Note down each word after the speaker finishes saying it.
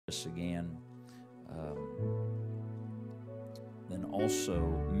this again. Then also,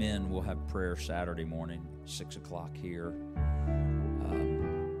 men will have prayer Saturday morning, 6 o'clock here.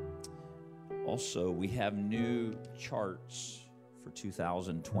 Also, we have new charts for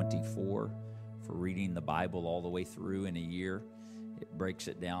 2024 for reading the Bible all the way through in a year. It breaks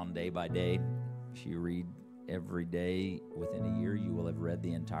it down day by day. If you read every day within a year, you will have read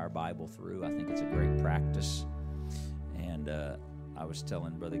the entire Bible through. I think it's a great practice. And I was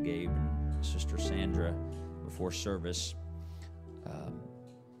telling Brother Gabe and Sister Sandra before service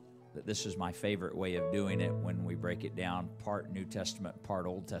that this is my favorite way of doing it when we break it down, part New Testament, part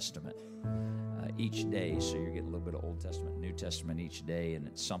Old Testament each day. So you're getting a little bit of Old Testament, New Testament each day, and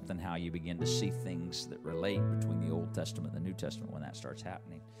it's something how you begin to see things that relate between the Old Testament and the New Testament when that starts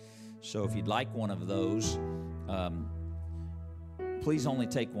happening. So if you'd like one of those, please only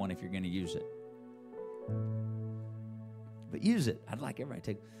take one if you're going to use it. But use it. I'd like everybody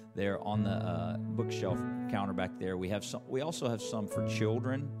to take. They're on the bookshelf counter back there. We have some. We also have some for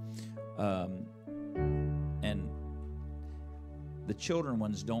children, and the children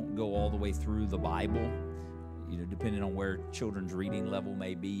ones don't go all the way through the Bible, depending on where children's reading level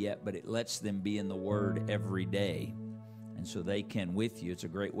may be yet. But it lets them be in the Word every day, and so they can with you. It's a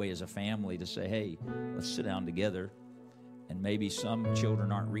great way as a family to say, "Hey, let's sit down together." And maybe some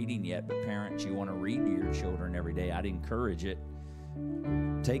children aren't reading yet, but parents, you want to read to your children every day. I'd encourage it.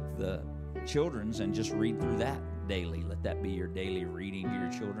 Take the children's and just read through that daily. Let that be your daily reading to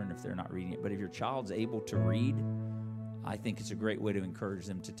your children if they're not reading it. But if your child's able to read, I think it's a great way to encourage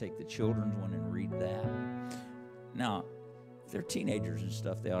them to take the children's one and read that. Now, if they're teenagers and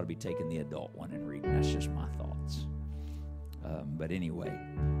stuff, they ought to be taking the adult one and reading. That's just my thoughts. But anyway.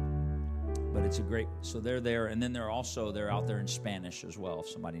 But it's a great, so they're there, and then they're out there in Spanish as well, if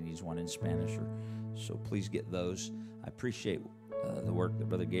somebody needs one in Spanish. So please get those. I appreciate the work that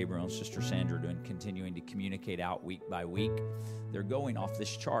Brother Gabriel and Sister Sandra are doing, continuing to communicate out week by week. They're going off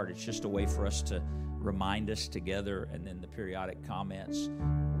this chart. It's just a way for us to remind us together, and then the periodic comments,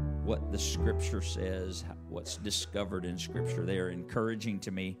 what the Scripture says, what's discovered in Scripture. They are encouraging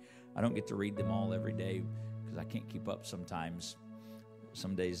to me. I don't get to read them all every day because I can't keep up sometimes.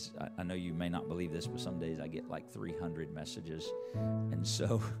 Some days, I know you may not believe this, but some days I get like 300 messages. And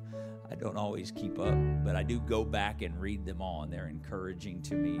so I don't always keep up, but I do go back and read them all, and they're encouraging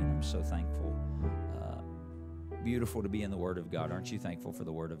to me, and I'm so thankful. Beautiful to be in the Word of God. Aren't you thankful for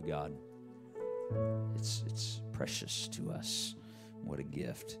the Word of God? It's precious to us. What a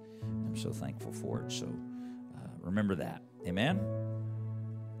gift. I'm so thankful for it. So remember that. Amen?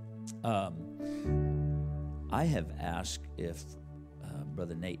 I have asked if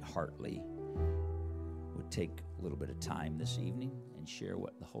Brother Nate Hartley would take a little bit of time this evening and share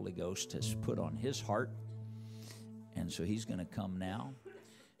what the Holy Ghost has put on his heart. And so he's going to come now,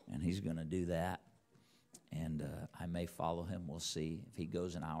 and he's going to do that. And I may follow him. We'll see. If he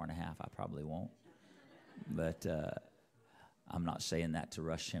goes an hour and a half, I probably won't. But I'm not saying that to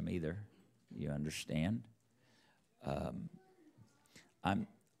rush him either. You understand?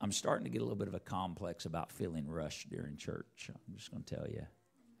 I'm starting to get a little bit of a complex about feeling rushed during church. I'm just going to tell you.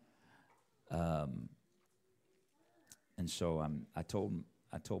 And so I told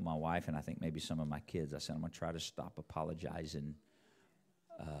my wife, and I think maybe some of my kids, I said, I'm going to try to stop apologizing.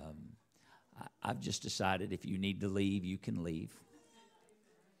 I've just decided if you need to leave, you can leave.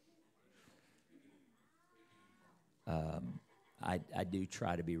 I do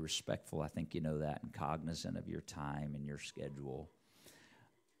try to be respectful. I think you know that, and cognizant of your time and your schedule.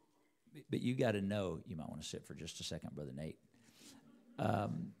 But you got to know, you might want to sit for just a second, Brother Nate.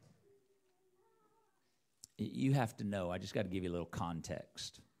 You have to know, I just got to give you a little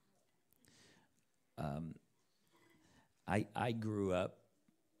context. I grew up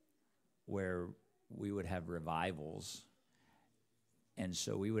where we would have revivals, and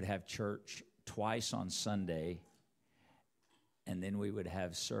so we would have church twice on Sunday, and then we would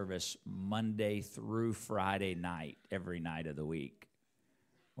have service Monday through Friday night, every night of the week,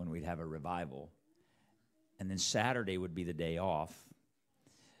 when we'd have a revival. And then Saturday would be the day off.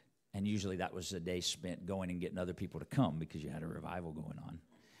 And usually that was a day spent going and getting other people to come because you had a revival going on.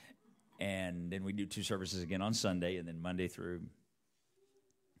 And then we'd do 2 services again on Sunday, and then Monday through.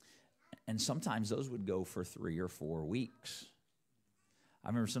 And sometimes those would go for 3 or 4 weeks. I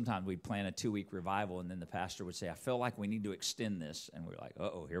remember sometimes we'd plan a 2-week revival, and then the pastor would say, I feel like we need to extend this. And we're like,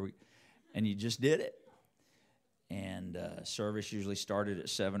 here we. And you just did it. And service usually started at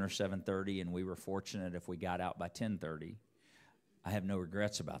 7 or 7:30, and we were fortunate if we got out by 10:30. I have no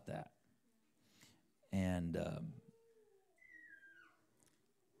regrets about that. And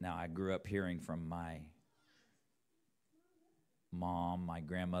now I grew up hearing from my mom, my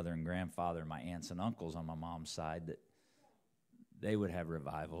grandmother and grandfather, my aunts and uncles on my mom's side, that they would have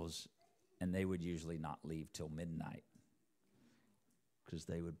revivals, and they would usually not leave till midnight because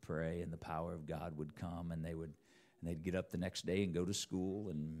they would pray and the power of God would come, and they'd get up the next day and go to school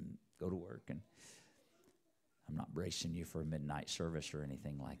and go to work. And I'm not bracing you for a midnight service or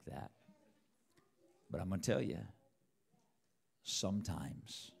anything like that, but I'm going to tell you,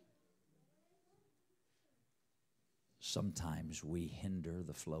 sometimes we hinder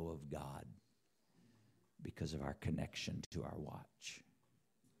the flow of God because of our connection to our watch.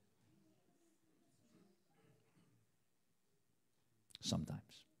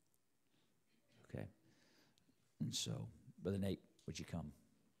 Sometimes. Okay? And so, Brother Nate, would you come?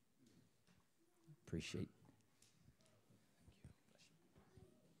 Appreciate.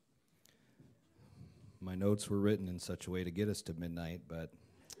 My notes were written in such a way to get us to midnight, but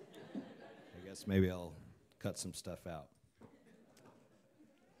I guess maybe I'll cut some stuff out.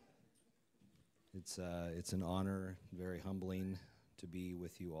 It's an honor, very humbling to be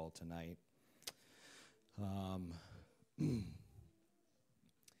with you all tonight.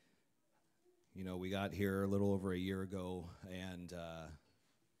 You know, we got here a little over a year ago, and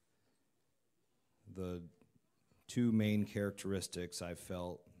the two main characteristics I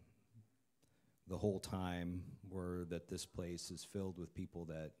felt the whole time were that this place is filled with people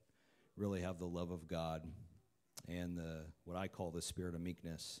that really have the love of God and what I call the spirit of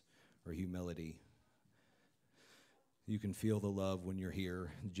meekness or humility. You can feel the love when you're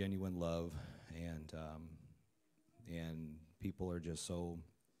here, genuine love, and people are just so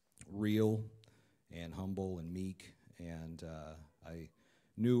real and humble and meek. And I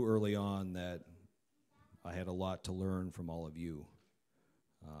knew early on that I had a lot to learn from all of you.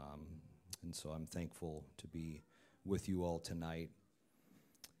 And so I'm thankful to be with you all tonight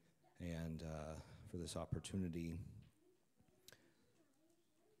and for this opportunity.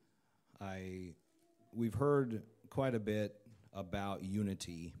 We've heard quite a bit about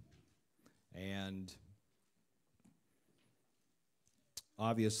unity, and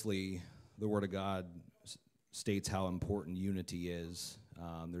obviously the Word of God states how important unity is.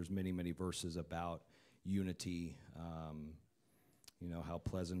 There's many, many verses about unity. You know, how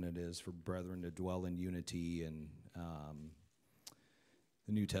pleasant it is for brethren to dwell in unity, and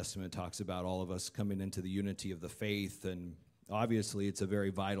the New Testament talks about all of us coming into the unity of the faith, and obviously it's a very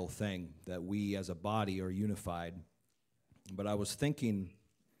vital thing that we as a body are unified. But I was thinking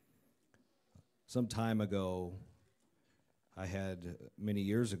some time ago, I had many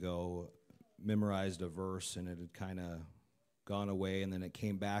years ago memorized a verse, and it had kind of gone away, and then it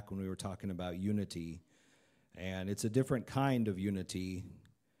came back when we were talking about unity. And it's a different kind of unity,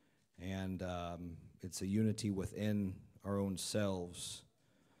 and it's a unity within our own selves.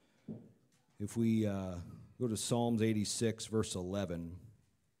 If we go to Psalms 86, verse 11,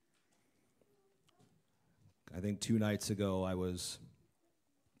 I think 2 nights ago I was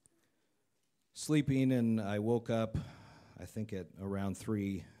sleeping, and I woke up, I think at around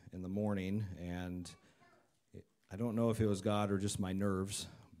 3 in the morning, and I don't know if it was God or just my nerves,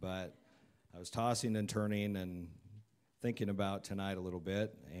 but I was tossing and turning and thinking about tonight a little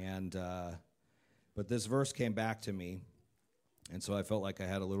bit, and but this verse came back to me, and so I felt like I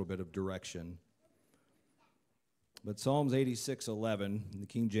had a little bit of direction. But Psalms 86:11, the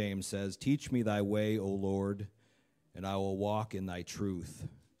King James says, "Teach me thy way, O Lord, and I will walk in thy truth.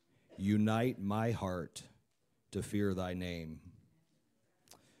 Unite my heart to fear thy name."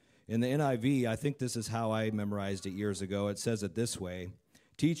 In the NIV, I think this is how I memorized it years ago. It says it this way: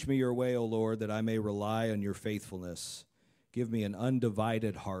 "Teach me your way, O Lord, that I may rely on your faithfulness. Give me an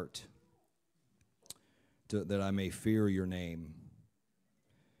undivided heart, that I may fear your name."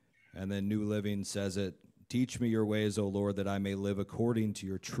 And then New Living says it: "Teach me your ways, O Lord, that I may live according to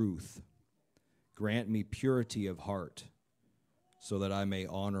your truth. Grant me purity of heart, so that I may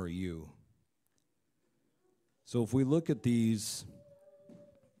honor you." So if we look at these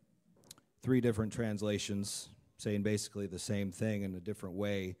 3 different translations, saying basically the same thing in a different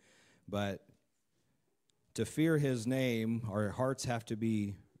way, but to fear his name, our hearts have to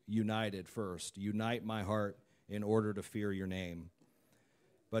be united first. Unite my heart in order to fear your name.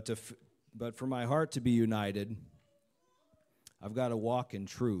 But for my heart to be united, I've got to walk in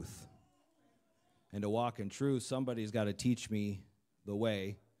truth. And to walk in truth, somebody's got to teach me the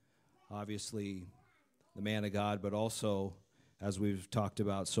way. Obviously, the man of God, but also, as we've talked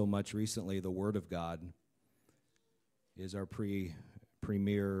about so much recently, the Word of God is our premier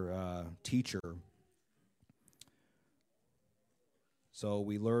teacher. So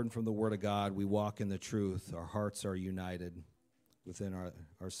we learn from the Word of God, we walk in the truth, our hearts are united within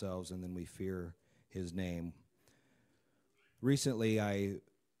ourselves, and then we fear his name. recently I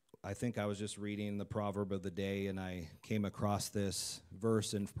think I was just reading the proverb of the day, and I came across this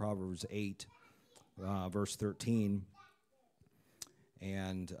verse in Proverbs 8, verse 13,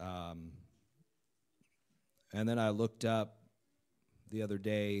 and then I looked up the other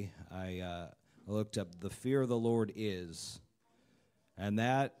day. I looked up the fear of the Lord is, and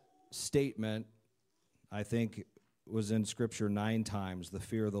that statement I think was in Scripture 9 times. The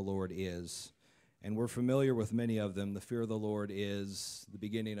fear of the Lord is. And we're familiar with many of them. The fear of the Lord is the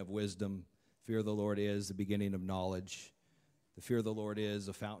beginning of wisdom. Fear of the Lord is the beginning of knowledge. The fear of the Lord is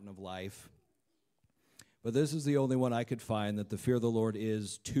a fountain of life. But this is the only one I could find that the fear of the Lord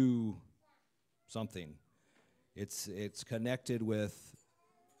is to something. It's connected with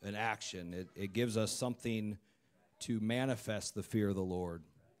an action. It gives us something to manifest the fear of the Lord.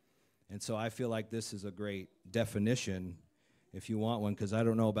 And so I feel like this is a great definition if you want one, because I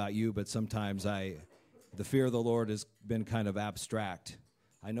don't know about you, but sometimes the fear of the Lord has been kind of abstract.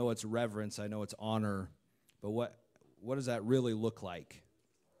 I know it's reverence, I know it's honor, but what does that really look like?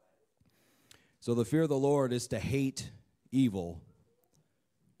 So the fear of the Lord is to hate evil,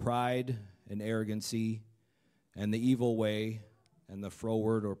 pride and arrogancy, and the evil way, and the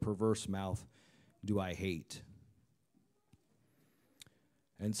froward or perverse mouth do I hate.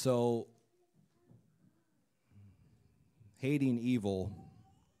 And so hating evil,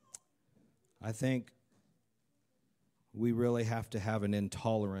 I think we really have to have an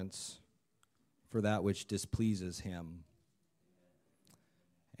intolerance for that which displeases him.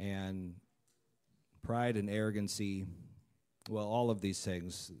 And pride and arrogancy, well, all of these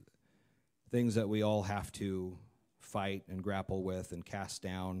things that we all have to fight and grapple with and cast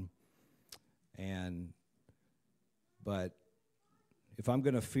down. But if I'm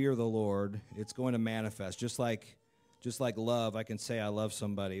going to fear the Lord, it's going to manifest. Just like love, I can say I love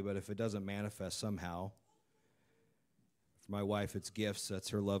somebody, but if it doesn't manifest somehow, for my wife, it's gifts. That's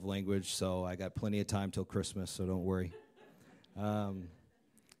her love language, so I got plenty of time till Christmas, so don't worry.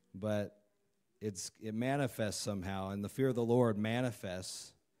 But it manifests somehow, and the fear of the Lord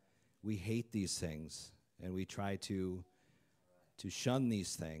manifests. We hate these things, and we try to shun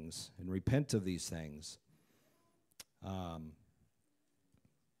these things and repent of these things.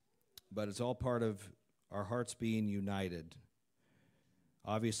 But it's all part of our hearts being united.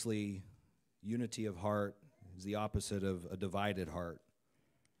 Obviously, unity of heart is the opposite of a divided heart.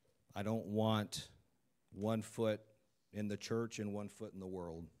 I don't want one foot in the church and one foot in the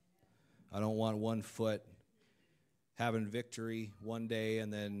world. I don't want one foot having victory one day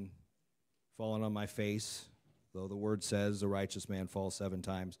and then falling on my face, though the word says the righteous man falls 7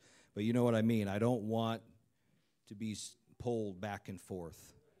 times. But you know what I mean. I don't want to be pulled back and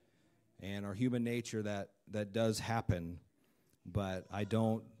forth. And our human nature, that does happen, but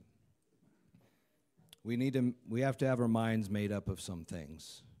we have to have our minds made up of some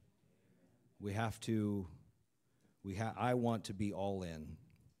things. I want to be all in,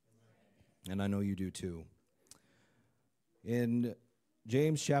 and I know you do too. In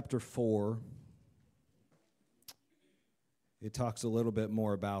James chapter 4, it talks a little bit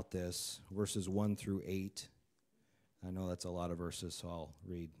more about this, verses 1 through 8. I know that's a lot of verses, so I'll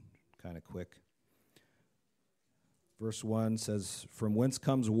read kind of quick. Verse 1 says, "From whence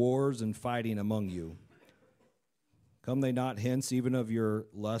comes wars and fighting among you? Come they not hence even of your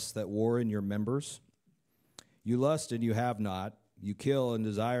lusts that war in your members? You lust and you have not. You kill and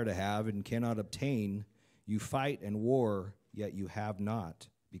desire to have and cannot obtain. You fight and war, yet you have not,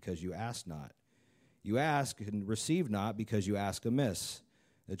 because you ask not. You ask and receive not, because you ask amiss,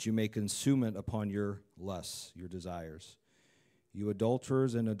 that you may consume it upon your lusts, your desires. You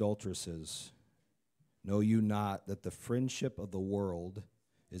adulterers and adulteresses, know you not that the friendship of the world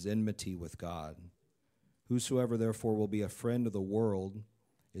is enmity with God? Whosoever therefore will be a friend of the world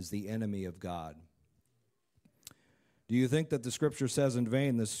is the enemy of God. Do you think that the Scripture says in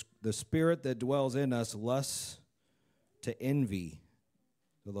vain, the Spirit that dwells in us lusts to envy?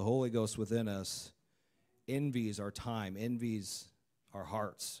 So the Holy Ghost within us envies our time, envies our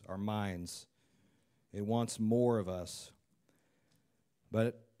hearts, our minds. It wants more of us.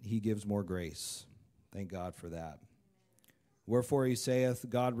 But he gives more grace. Thank God for that. Wherefore he saith,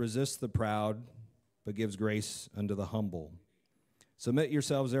 God resists the proud, but gives grace unto the humble. Submit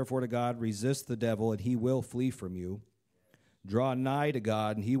yourselves therefore to God, resist the devil, and he will flee from you. Draw nigh to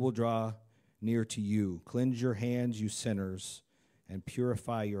God, and he will draw near to you. Cleanse your hands, you sinners, and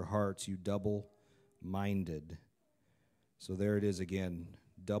purify your hearts, you double-minded. So there it is again,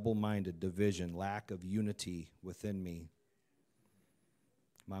 double-minded, division, lack of unity within me.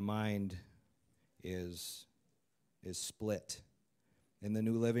 My mind is split. In the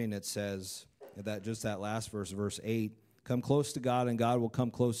New Living, it says that just that last verse, verse 8, Come close to God, and God will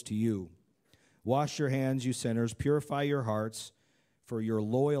come close to you. Wash your hands, you sinners. Purify your hearts, for your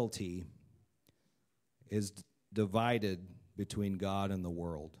loyalty is divided between God and the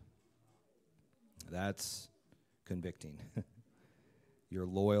world. That's convicting. Your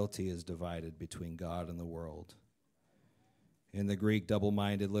loyalty is divided between God and the world. In the Greek,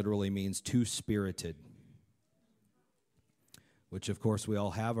 double-minded literally means two-spirited, which, of course, we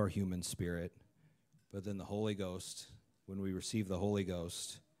all have our human spirit, but then the Holy Ghost, when we receive the Holy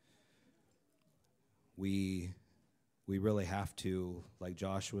Ghost, we really have to, like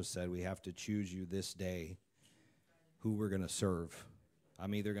Joshua said, we have to choose you this day who we're going to serve.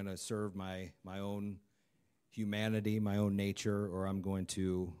 I'm either going to serve my own humanity, my own nature, or I'm going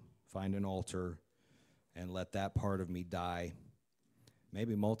to find an altar and let that part of me die.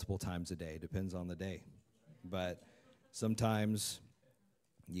 Maybe multiple times a day, depends on the day. But sometimes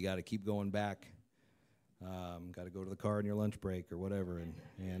you got to keep going back. Got to go to the car in your lunch break or whatever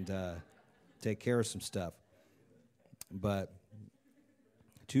and take care of some stuff. But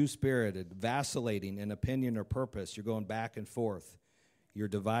two-spirited, vacillating in opinion or purpose, you're going back and forth. You're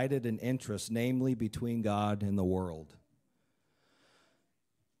divided in interest, namely between God and the world.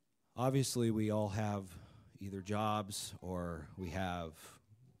 Obviously, we all have either jobs or we have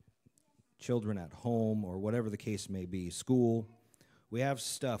children at home or whatever the case may be, school. We have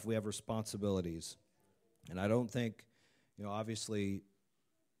stuff, we have responsibilities. And I don't think, obviously,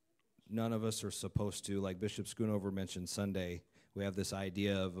 none of us are supposed to, like Bishop Schoonover mentioned Sunday, we have this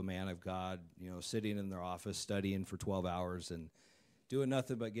idea of a man of God, sitting in their office studying for 12 hours and doing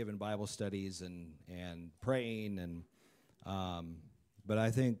nothing but giving Bible studies and praying. But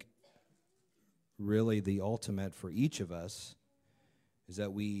I think really the ultimate for each of us is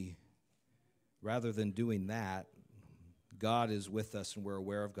that we, rather than doing that, God is with us and we're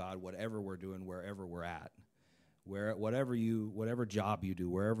aware of God, whatever we're doing, wherever we're at. Whatever job you do,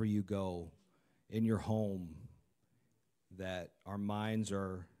 wherever you go, in your home, that our minds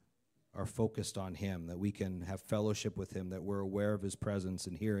are focused on Him, that we can have fellowship with Him, that we're aware of His presence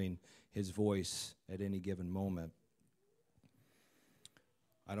and hearing His voice at any given moment.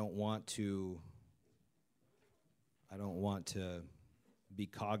 I don't want to be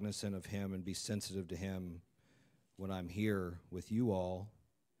cognizant of Him and be sensitive to Him when I'm here with you all,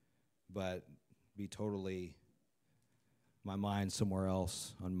 but be totally my mind somewhere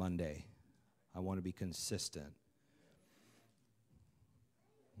else on Monday. I want to be consistent.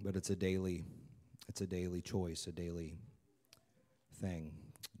 But it's a daily choice, a daily thing.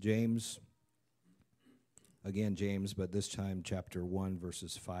 James, but this time chapter 1,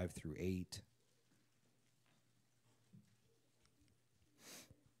 verses 5 through 8.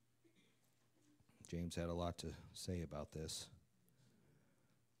 James had a lot to say about this.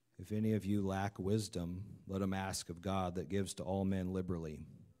 If any of you lack wisdom, let him ask of God that gives to all men liberally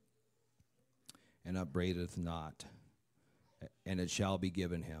and upbraideth not, and it shall be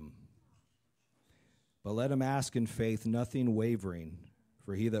given him. But let him ask in faith, nothing wavering,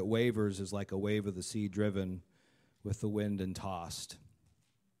 for he that wavers is like a wave of the sea driven with the wind and tossed.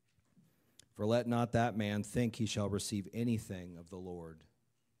 For let not that man think he shall receive anything of the Lord.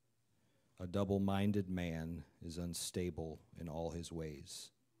 A double-minded man is unstable in all his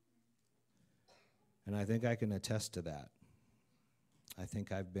ways. And I think I can attest to that. I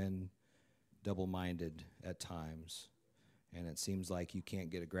think I've been double-minded at times, and it seems like you can't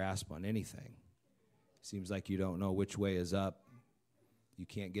get a grasp on anything. It seems like you don't know which way is up. You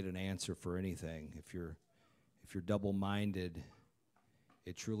can't get an answer for anything. If you're double-minded,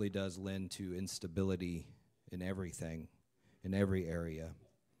 it truly does lend to instability in everything, in every area.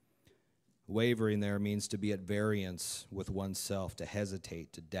 Wavering there means to be at variance with oneself, to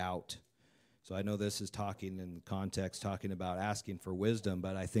hesitate, to doubt. So I know this is talking in the context, talking about asking for wisdom,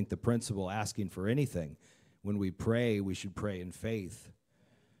 but I think the principle asking for anything, when we pray, we should pray in faith.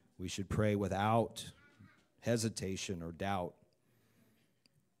 We should pray without hesitation or doubt.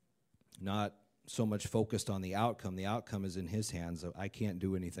 Not so much focused on the outcome. The outcome is in His hands. I can't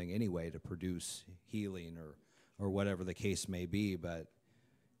do anything anyway to produce healing or whatever the case may be, but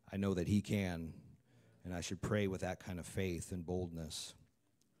I know that He can, and I should pray with that kind of faith and boldness.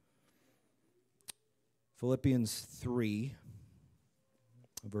 Philippians 3,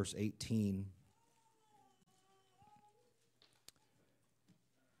 verse 18.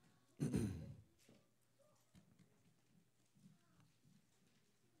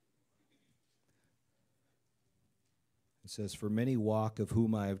 It says, "For many walk, of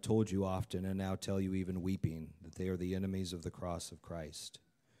whom I have told you often, and now tell you even weeping, that they are the enemies of the cross of Christ,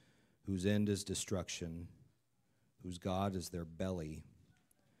 whose end is destruction, whose God is their belly,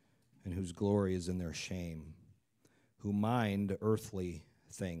 and whose glory is in their shame, who mind earthly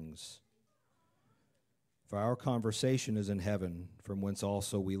things. For our conversation is in heaven, from whence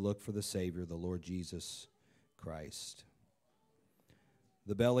also we look for the Savior, the Lord Jesus Christ.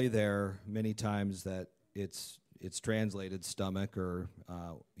 The belly there, many times that it's translated stomach or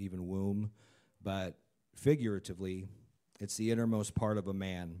even womb, but figuratively, it's the innermost part of a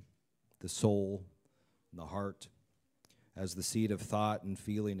man, the soul, and the heart, as the seat of thought and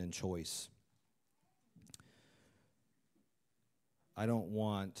feeling and choice. I don't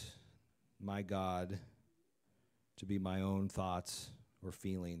want my God to be my own thoughts or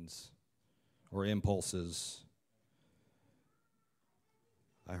feelings or impulses.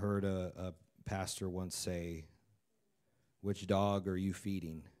 I heard a pastor once say, "Which dog are you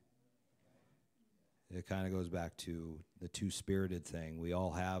feeding?" It kind of goes back to the two-spirited thing. We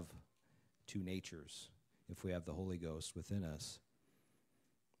all have two natures if we have the Holy Ghost within us.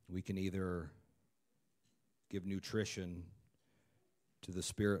 We can either give nutrition to the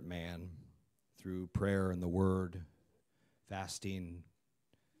spirit man through prayer and the word, fasting,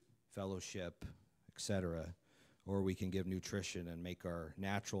 fellowship, etc., or we can give nutrition and make our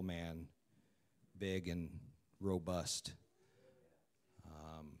natural man big and robust.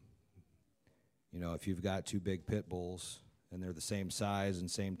 If you've got two big pit bulls and they're the same size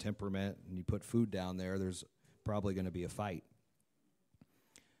and same temperament, and you put food down there, there's probably going to be a fight.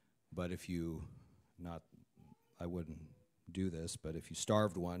 But I wouldn't do this, but if you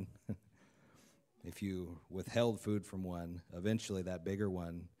starved one, if you withheld food from one, eventually that bigger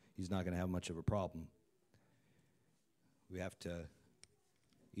one, he's not going to have much of a problem. We have to,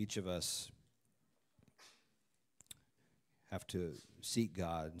 each of us have to seek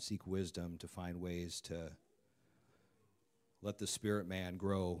God and seek wisdom to find ways to let the spirit man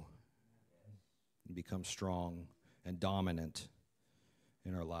grow and become strong and dominant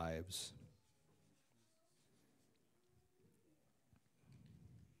in our lives.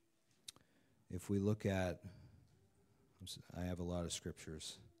 If we look at, I have a lot of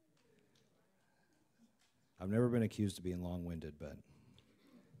scriptures. I've never been accused of being long-winded, but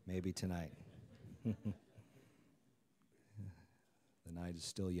maybe tonight. The night is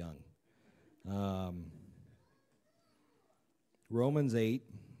still young. Romans 8,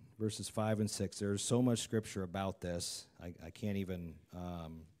 verses 5 and 6. There's so much scripture about this. I can't even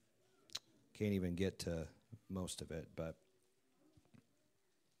get to most of it, but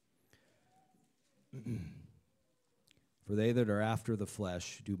for they that are after the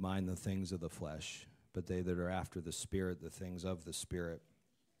flesh do mind the things of the flesh, but they that are after the Spirit, the things of the Spirit.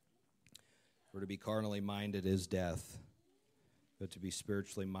 For to be carnally minded is death, but to be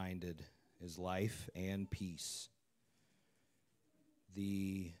spiritually minded is life and peace.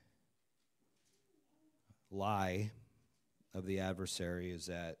 The lie of the adversary is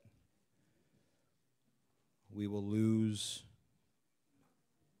that we will lose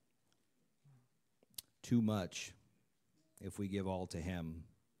too much if we give all to him,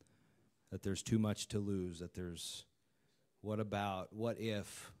 that there's too much to lose, that there's, what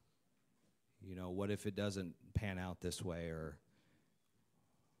if it doesn't pan out this way, or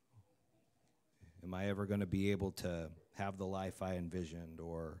am I ever going to be able to have the life I envisioned,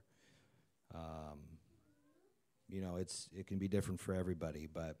 or, it can be different for everybody,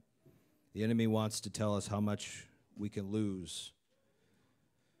 but the enemy wants to tell us how much we can lose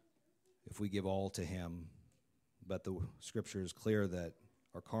if we give all to him. But the scripture is clear that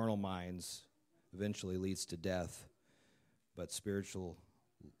our carnal minds eventually leads to death, but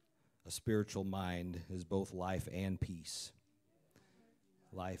a spiritual mind is both life and peace.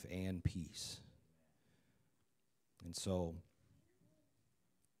 Life and peace. And so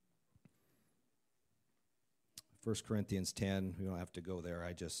 1 Corinthians 10, we don't have to go there.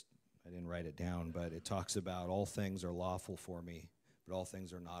 I didn't write it down, but it talks about all things are lawful for me, but all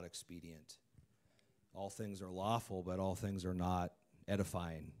things are not expedient. All things are lawful, but all things are not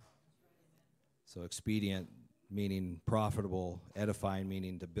edifying. So expedient meaning profitable, edifying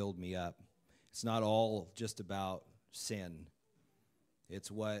meaning to build me up. It's not all just about sin. It's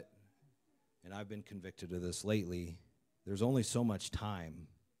and I've been convicted of this lately, there's only so much time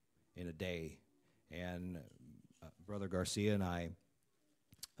in a day. And Brother Garcia and I,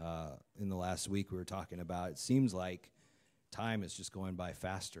 in the last week we were talking about, it seems like time is just going by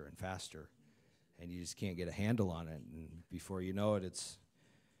faster and faster, and you just can't get a handle on it. And before you know it, it's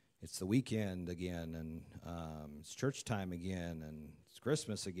the weekend again, and it's church time again, and it's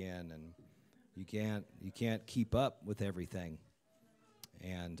Christmas again, and you can't keep up with everything.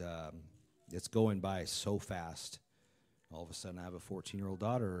 And it's going by so fast. All of a sudden, I have a 14-year-old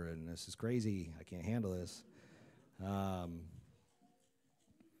daughter, and this is crazy. I can't handle this.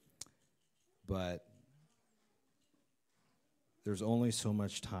 But there's only so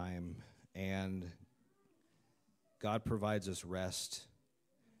much time, and God provides us rest.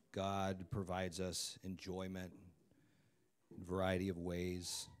 God provides us enjoyment in a variety of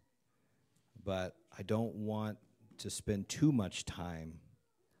ways. But I don't want to spend too much time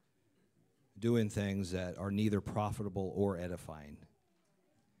doing things that are neither profitable or edifying.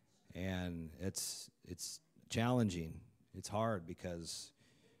 And it's challenging. It's hard because,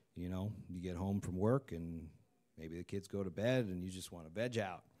 you get home from work and maybe the kids go to bed and you just want to veg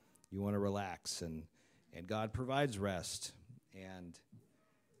out. You want to relax, and God provides rest. And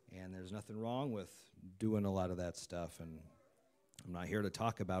there's nothing wrong with doing a lot of that stuff. And I'm not here to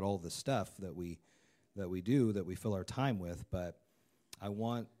talk about all the stuff that we do, that we fill our time with, but I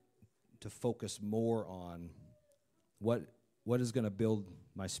want to focus more on what is going to build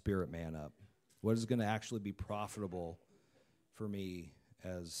my spirit man up, what is going to actually be profitable for me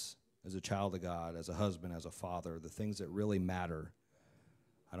as a child of God, as a husband, as a father, the things that really matter.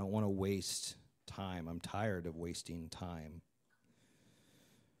 I don't want to waste time. I'm tired of wasting time.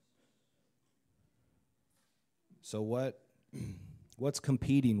 So what's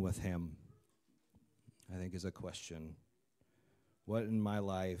competing with him, I think, is a question. What in my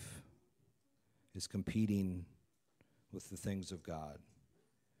life is competing with the things of God?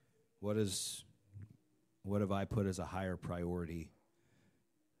 What have I put as a higher priority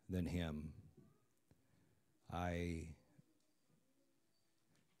than him?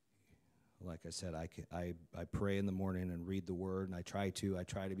 Like I said, I pray in the morning and read the Word, and I try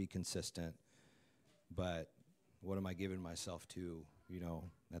to be consistent. But what am I giving myself to,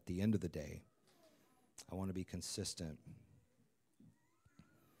 at the end of the day? I want to be consistent.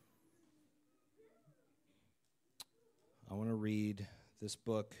 I want to read this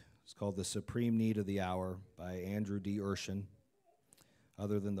book. It's called The Supreme Need of the Hour by Andrew D. Urshan.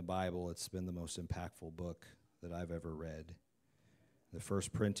 Other than the Bible, it's been the most impactful book that I've ever read. The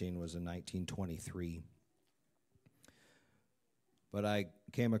first printing was in 1923. But I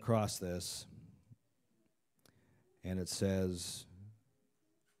came across this, and it says,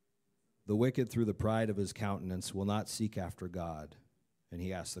 "The wicked through the pride of his countenance will not seek after God." And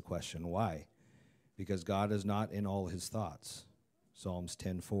he asks the question, why? Because God is not in all his thoughts. Psalms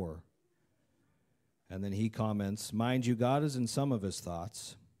 10:4. And then he comments, "Mind you, God is in some of his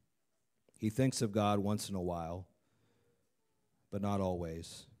thoughts. He thinks of God once in a while, but not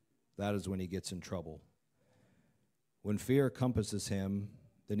always. That is when he gets in trouble. When fear compasses him,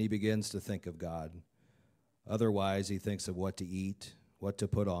 then he begins to think of God. Otherwise, he thinks of what to eat, what to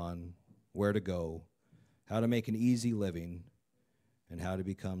put on, where to go, how to make an easy living, and how to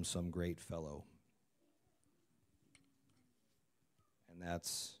become some great fellow." And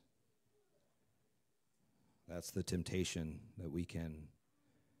that's the temptation, that we can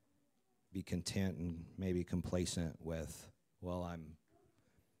be content and maybe complacent with, well, I'm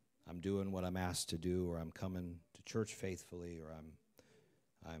doing what I'm asked to do, or I'm coming to church faithfully, or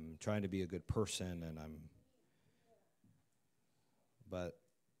I'm trying to be a good person, but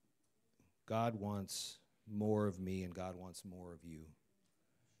God wants more of me, and God wants more of you.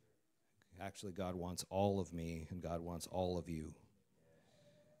 Actually, God wants all of me, and God wants all of you.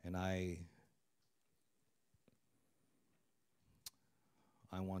 And I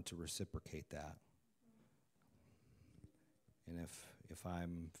want to reciprocate that. And if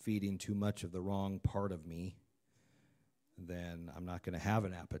I'm feeding too much of the wrong part of me, then I'm not going to have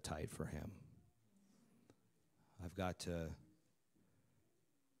an appetite for him. I've got to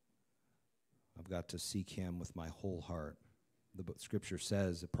seek him with my whole heart. The Scripture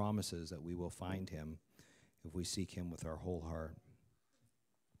says, it promises that we will find him if we seek him with our whole heart.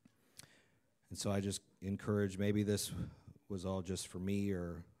 And so I just encourage, maybe this was all just for me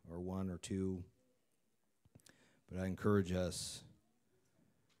or one or two, but I encourage us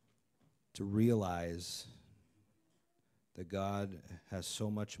to realize that God has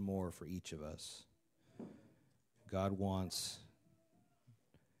so much more for each of us. God wants,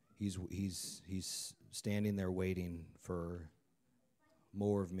 he's standing there waiting for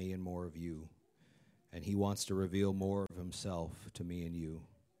more of me and more of you. And he wants to reveal more of himself to me and you.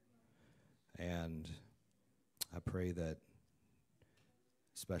 And I pray that,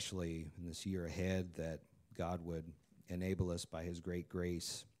 especially in this year ahead, that God would enable us by his great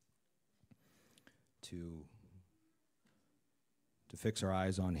grace to fix our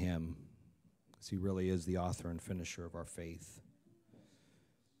eyes on him, because he really is the author and finisher of our faith.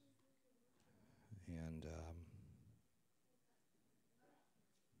 And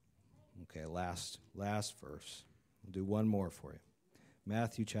okay, last verse. I'll do one more for you.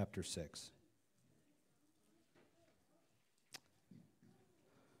 Matthew chapter 6.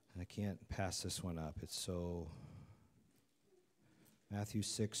 I can't pass this one up. It's so Matthew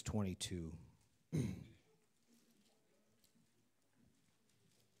 6:22.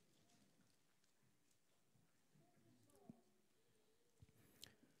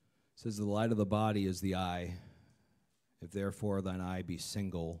 Says, the light of the body is the eye. If therefore thine eye be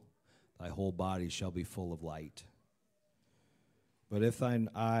single, thy whole body shall be full of light. But if thine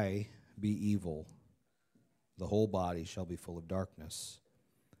eye be evil, the whole body shall be full of darkness.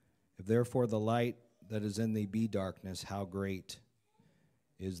 If therefore the light that is in thee be darkness, how great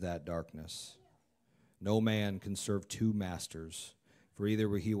is that darkness? No man can serve two masters, for either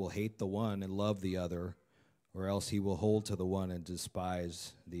he will hate the one and love the other, or else he will hold to the one and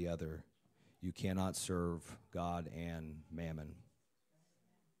despise the other. You cannot serve God and mammon.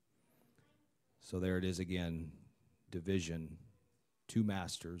 So there it is again, division, two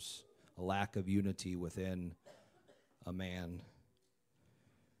masters, a lack of unity within a man.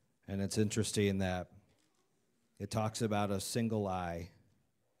 And it's interesting that it talks about a single eye,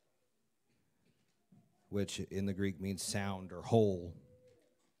 which in the Greek means sound or whole.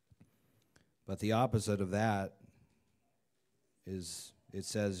 But the opposite of that is, it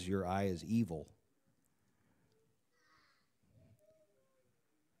says your eye is evil.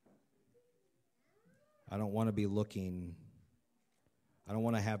 I don't want to be looking, I don't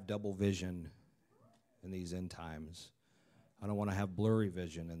want to have double vision in these end times. I don't want to have blurry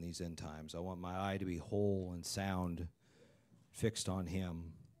vision in these end times. I want my eye to be whole and sound, fixed on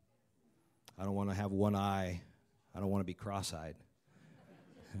Him. I don't want to have one eye. I don't want to be cross-eyed.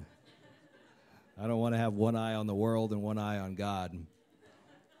 I don't want to have one eye on the world and one eye on God.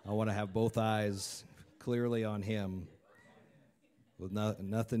 I want to have both eyes clearly on Him, with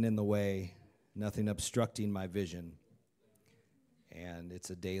nothing in the way, nothing obstructing my vision. And it's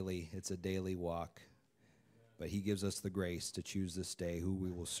a daily walk. But He gives us the grace to choose this day who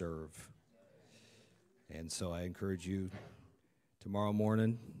we will serve. And so I encourage you, tomorrow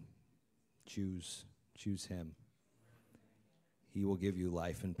morning, choose Him. He will give you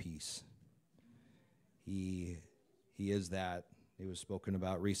life and peace. He is that, it was spoken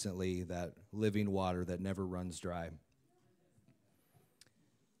about recently, that living water that never runs dry.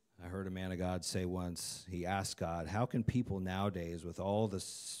 I heard a man of God say once, he asked God, how can people nowadays, with all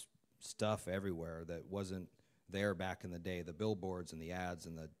this stuff everywhere that wasn't there back in the day, the billboards and the ads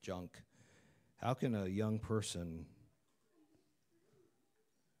and the junk, how can a young person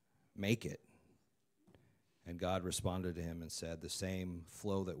make it? And God responded to him and said, the same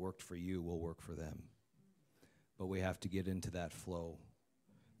flow that worked for you will work for them. But we have to get into that flow,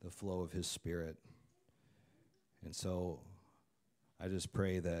 the flow of His Spirit. And so I just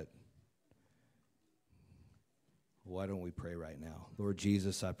pray that, why don't we pray right now? Lord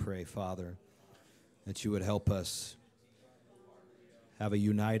Jesus, I pray, Father, that you would help us have a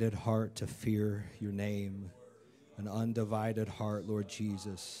united heart to fear your name, an undivided heart, Lord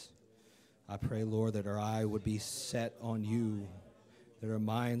Jesus. I pray, Lord, that our eye would be set on you, that our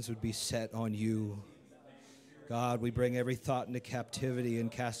minds would be set on you. God, we bring every thought into captivity and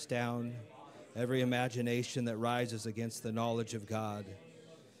cast down every imagination that rises against the knowledge of God.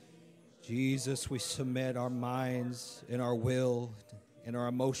 Jesus, we submit our minds and our will and our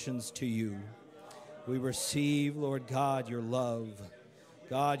emotions to you. We receive, Lord God, your love.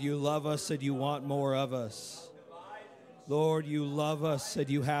 God, you love us and you want more of us. Lord, you love us and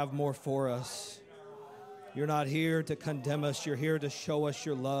you have more for us. You're not here to condemn us. You're here to show us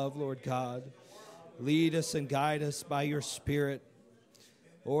your love, Lord God. Lead us and guide us by your Spirit.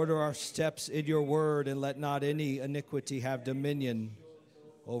 Order our steps in your word, and let not any iniquity have dominion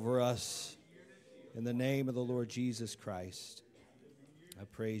over us. In the name of the Lord Jesus Christ, I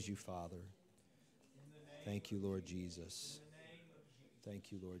praise you, Father. Thank you, Lord Jesus.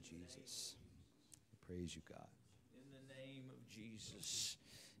 Thank you, Lord Jesus. I praise you, God. In the name of Jesus.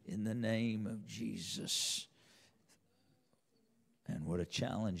 In the name of Jesus. And what a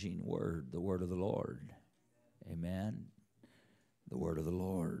challenging word, the word of the Lord. Amen. The word of the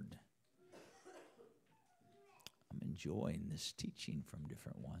Lord. I'm enjoying this teaching from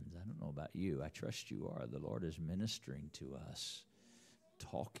different ones. I don't know about you. I trust you are. The Lord is ministering to us,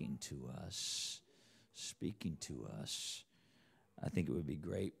 talking to us, speaking to us. I think it would be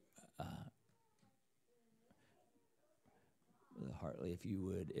great, Hartley, if you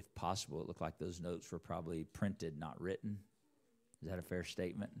would, if possible, it looked like those notes were probably printed, not written. Is that a fair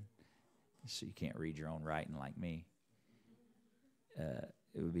statement? So you can't read your own writing like me. It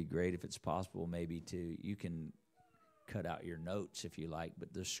would be great if it's possible maybe you can cut out your notes if you like,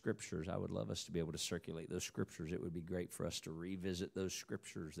 but those scriptures, I would love us to be able to circulate those scriptures. It would be great for us to revisit those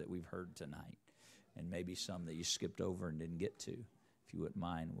scriptures that we've heard tonight, and maybe some that you skipped over and didn't get to. If you wouldn't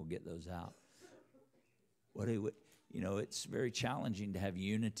mind, we'll get those out. it's very challenging to have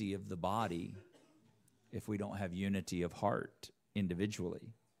unity of the body if we don't have unity of heart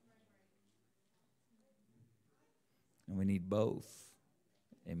individually. And we need both.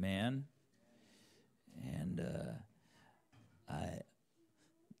 Amen? And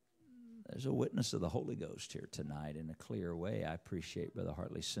there's a witness of the Holy Ghost here tonight in a clear way. I appreciate Brother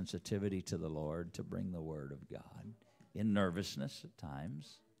Hartley's sensitivity to the Lord to bring the Word of God in nervousness at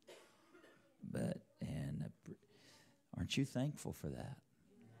times. Aren't you thankful for that?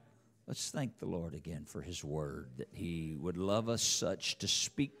 Let's thank the Lord again for His Word, that He would love us such to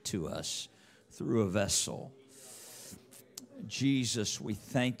speak to us through a vessel. Jesus, we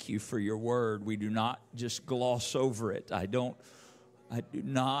thank You for Your Word. We do not just gloss over it. I do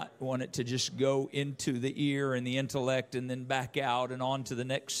not want it to just go into the ear and the intellect and then back out and on to the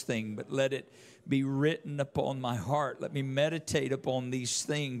next thing, but let it be written upon my heart. Let me meditate upon these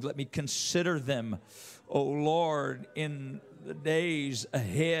things. Let me consider them, O Lord, in the days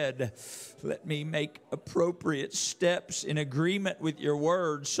ahead. Let me make appropriate steps in agreement with Your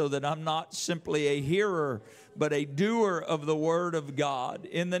Word so that I'm not simply a hearer, but a doer of the Word of God.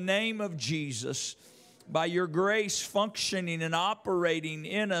 In the name of Jesus, by Your grace functioning and operating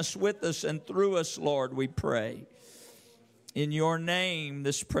in us, with us, and through us, Lord, we pray. In Your name,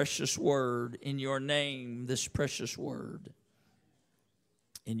 this precious word. In Your name, this precious word.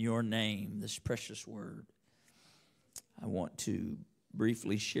 In Your name, this precious word. I want to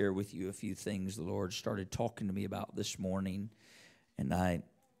briefly share with you a few things the Lord started talking to me about this morning. And I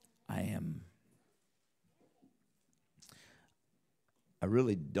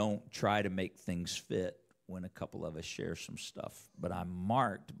really don't try to make things fit when a couple of us share some stuff, but I'm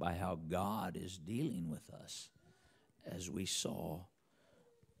marked by how God is dealing with us, as we saw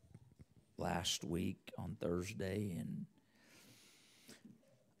last week on Thursday. And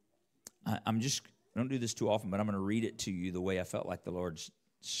I don't do this too often, but I'm going to read it to you the way I felt like the Lord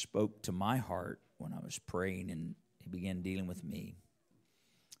spoke to my heart when I was praying and He began dealing with me.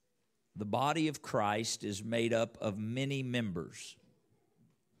 The body of Christ is made up of many members.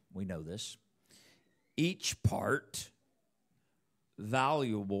 We know this. Each part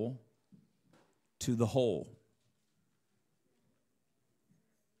valuable to the whole.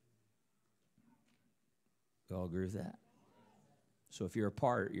 You all agree with that? So if you're a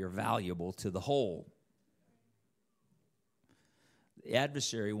part, you're valuable to the whole. The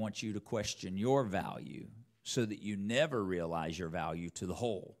adversary wants you to question your value so that you never realize your value to the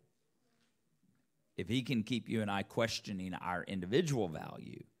whole. If he can keep you and I questioning our individual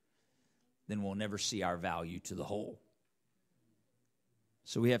value, then we'll never see our value to the whole.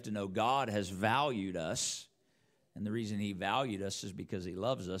 So we have to know God has valued us, and the reason He valued us is because He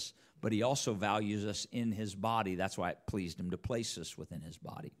loves us, but He also values us in His body. That's why it pleased Him to place us within His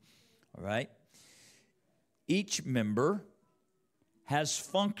body. All right? Each member has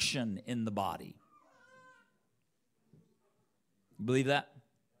function in the body. You believe that?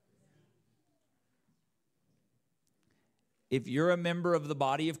 If you're a member of the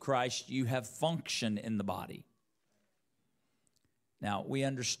body of Christ, you have function in the body. Now, we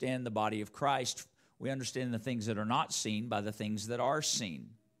understand the body of Christ. We understand the things that are not seen by the things that are seen.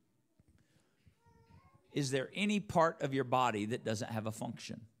 Is there any part of your body that doesn't have a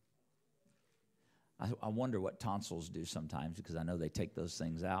function? I wonder what tonsils do sometimes, because I know they take those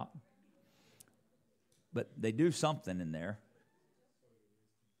things out. But they do something in there.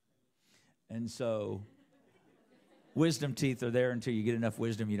 And so wisdom teeth are there until you get enough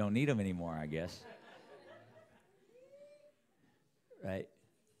wisdom you don't need them anymore, I guess. Right?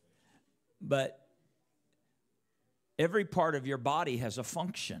 But every part of your body has a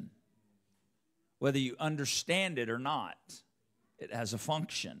function. Whether you understand it or not, it has a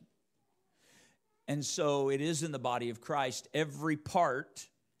function. And so it is in the body of Christ. Every part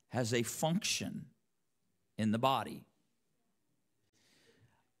has a function in the body.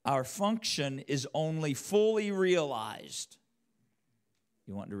 Our function is only fully realized.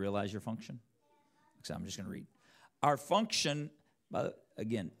 You want to realize your function? So I'm just going to read. Our function,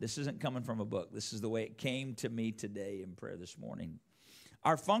 again, this isn't coming from a book. This is the way it came to me today in prayer this morning.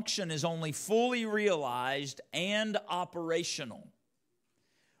 Our function is only fully realized and operational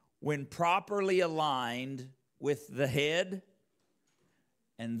when properly aligned with the head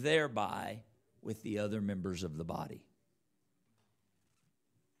and thereby with the other members of the body.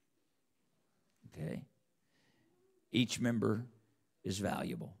 Okay? Each member is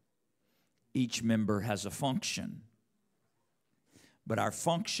valuable. Each member has a function. But our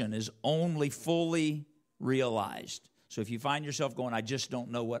function is only fully realized. So if you find yourself going, I just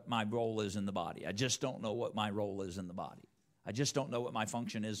don't know what my role is in the body. I just don't know what my role is in the body. I just don't know what my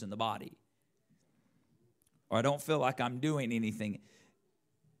function is in the body. or I don't feel like I'm doing anything.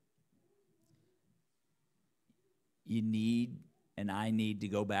 You need, and I need to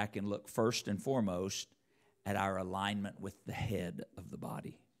go back and look first and foremost at our alignment with the head of the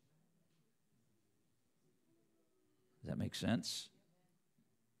body. Does that make sense?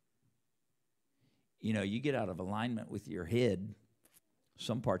 You know, you get out of alignment with your head,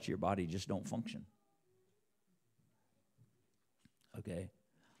 some parts of your body just don't function. Okay?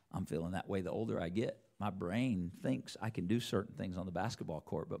 I'm feeling that way the older I get. My brain thinks I can do certain things on the basketball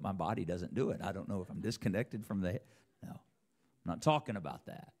court, but my body doesn't do it. I don't know if I'm disconnected from the head. No, I'm not talking about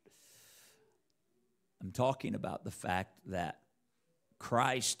that. I'm talking about the fact that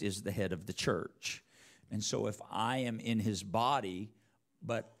Christ is the head of the church. And so if I am in his body,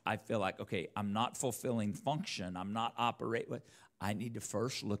 but I feel like, okay, I'm not fulfilling function, I'm not operating, I need to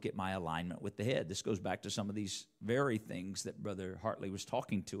first look at my alignment with the head. This goes back to some of these very things that Brother Hartley was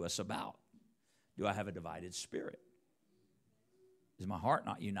talking to us about. Do I have a divided spirit? Is my heart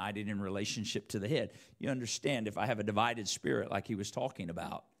not united in relationship to the head? You understand, if I have a divided spirit like he was talking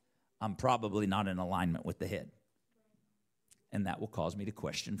about, I'm probably not in alignment with the head. And that will cause me to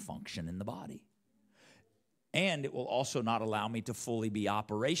question function in the body. And it will also not allow me to fully be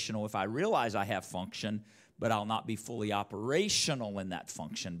operational if I realize I have function, but I'll not be fully operational in that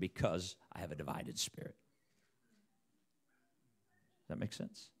function because I have a divided spirit. Does that make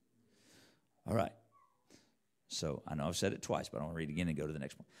sense? All right. So I know I've said it twice, but I want to read it again and go to the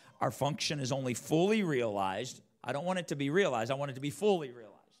next one. Our function is only fully realized. I don't want it to be realized. I want it to be fully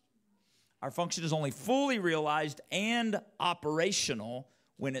realized. Our function is only fully realized and operational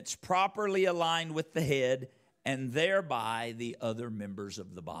when it's properly aligned with the head and thereby the other members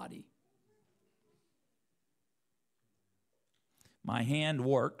of the body. My hand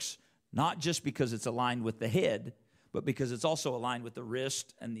works not just because it's aligned with the head, but because it's also aligned with the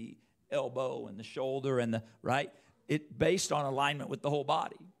wrist and the elbow and the shoulder and the, right? It based on alignment with the whole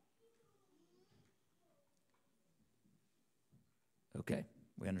body. Okay,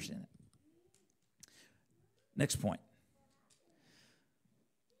 we understand that. Next point.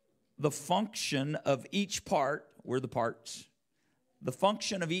 The function of each part, we're the parts. The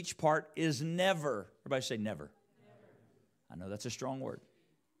function of each part is never, everybody say never. I know that's a strong word.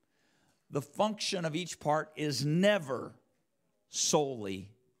 The function of each part is never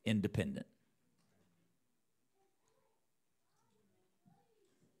solely independent.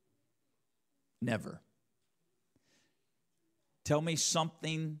 Never. Tell me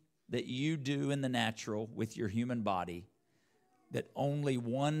something that you do in the natural with your human body that only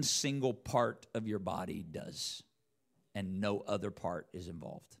one single part of your body does and no other part is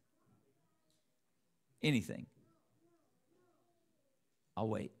involved. Anything. I'll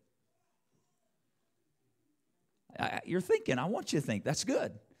wait. You're thinking, I want you to think, that's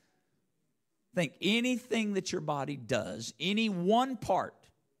good. Think anything that your body does, any one part,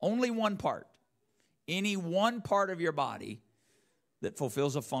 only one part, any one part of your body that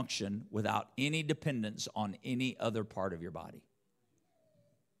fulfills a function without any dependence on any other part of your body.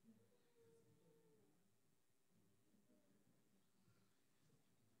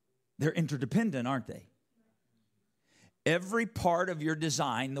 They're interdependent, aren't they? Every part of your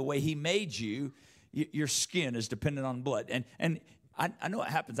design, the way he made you, your skin is dependent on blood. And I know what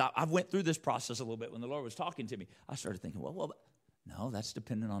happens. I went through this process a little bit when the Lord was talking to me. I started thinking, well, no, that's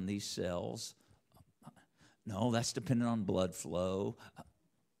dependent on these cells. No, that's dependent on blood flow.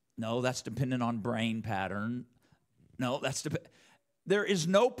 No, that's dependent on brain pattern. No, that's there is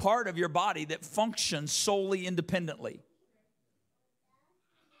no part of your body that functions solely independently.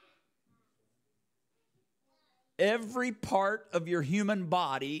 Every part of your human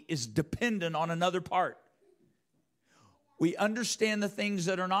body is dependent on another part. We understand the things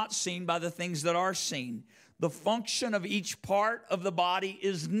that are not seen by the things that are seen. The function of each part of the body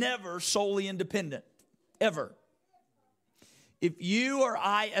is never solely independent, ever. If you or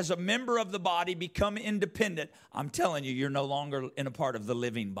I, as a member of the body, become independent, I'm telling you, you're no longer in a part of the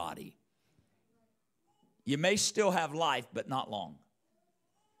living body. You may still have life, but not long.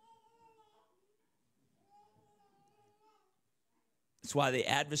 That's why the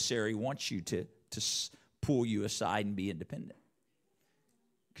adversary wants you to pull you aside and be independent.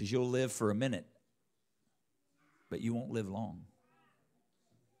 Because you'll live for a minute, but you won't live long.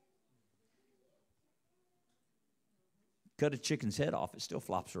 Cut a chicken's head off, it still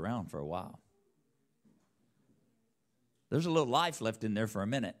flops around for a while. There's a little life left in there for a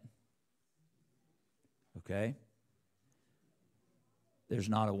minute. Okay? There's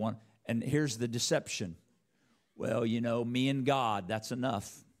not a one. And here's the deception. Well, you know, me and God, that's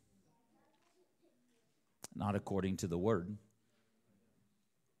enough. Not according to the Word.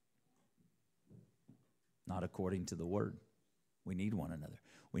 not according to the word. We need one another.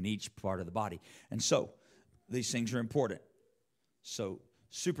 We need each part of the body. And so, these things are important. So,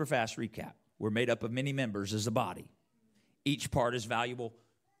 super fast recap. We're made up of many members as a body. Each part is valuable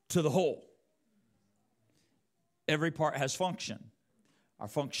to the whole. Every part has function. Our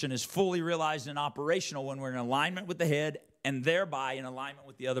function is fully realized and operational when we're in alignment with the head and thereby in alignment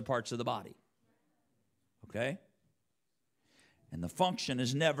with the other parts of the body. Okay? And the function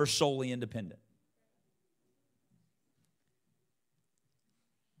is never solely independent.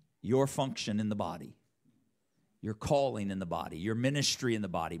 Your function in the body, your calling in the body, your ministry in the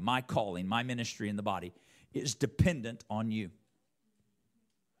body, my calling, my ministry in the body is dependent on you.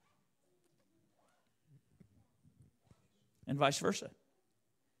 And vice versa.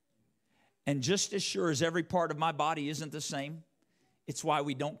 And just as sure as every part of my body isn't the same, it's why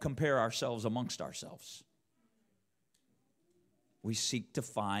we don't compare ourselves amongst ourselves. We seek to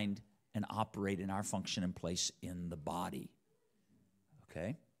find and operate in our function and place in the body.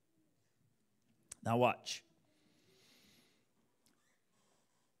 Okay? Now watch.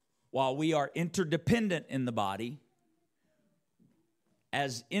 While we are interdependent in the body,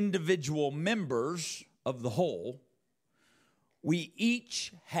 as individual members of the whole, we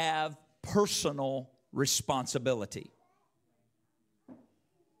each have personal responsibility.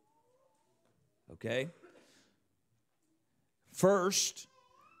 Okay? First,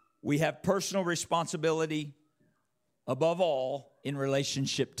 we have personal responsibility above all in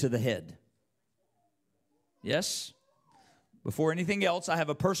relationship to the head. Yes? Before anything else, I have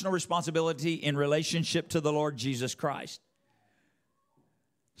a personal responsibility in relationship to the Lord Jesus Christ.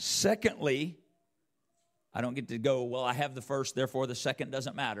 Secondly, I don't get to go, well, I have the first, therefore the second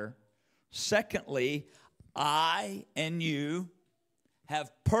doesn't matter. Secondly, I and you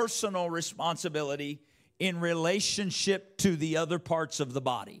have personal responsibility in relationship to the other parts of the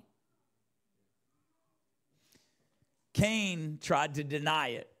body. Cain tried to deny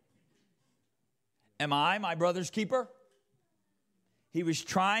it. Am I my brother's keeper? He was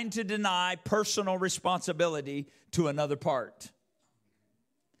trying to deny personal responsibility to another part.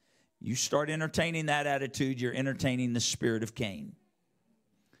 You start entertaining that attitude, you're entertaining the spirit of Cain.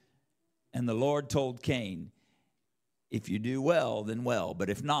 And the Lord told Cain, if you do well, then well. But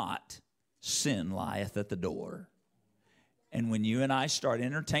if not, sin lieth at the door. And when you and I start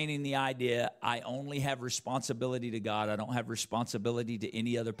entertaining the idea, I only have responsibility to God, I don't have responsibility to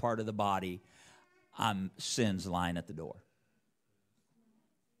any other part of the body, sin's lying at the door.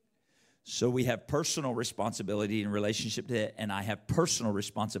 So we have personal responsibility in relationship to it, and I have personal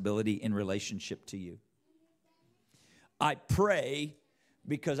responsibility in relationship to you. I pray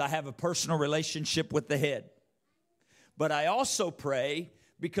because I have a personal relationship with the head. But I also pray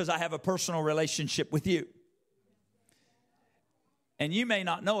because I have a personal relationship with you. And you may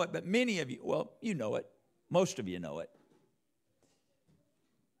not know it, but many of you, well, you know it. Most of you know it.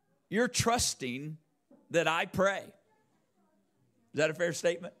 You're trusting that I pray. Is that a fair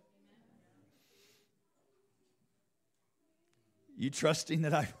statement? You trusting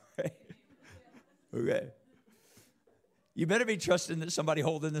that I pray? Okay. You better be trusting that somebody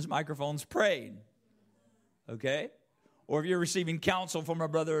holding this microphone's praying. Okay? Or if you're receiving counsel from a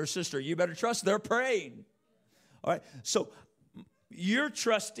brother or sister, you better trust they're praying. All right? So you're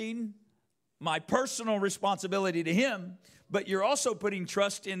trusting my personal responsibility to him, but you're also putting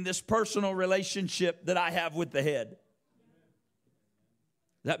trust in this personal relationship that I have with the head.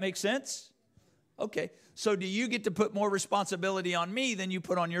 Does that make sense? Okay. So do you get to put more responsibility on me than you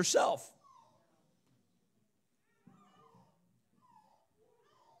put on yourself?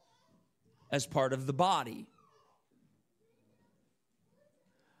 As part of the body.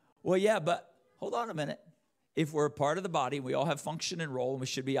 Well, yeah, but hold on a minute. If we're a part of the body, we all have function and role, and we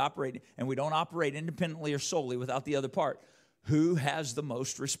should be operating, and we don't operate independently or solely without the other part. Who has the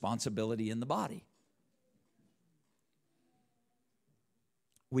most responsibility in the body?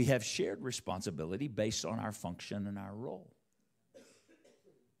 We have shared responsibility based on our function and our role.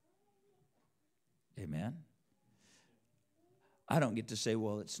 Amen? I don't get to say,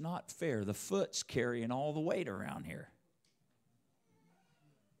 well, it's not fair. The foot's carrying all the weight around here.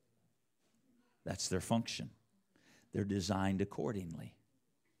 That's their function. They're designed accordingly.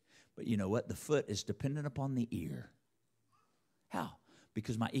 But you know what? The foot is dependent upon the ear. How?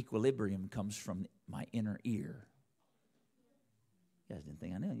 Because my equilibrium comes from my inner ear. You guys didn't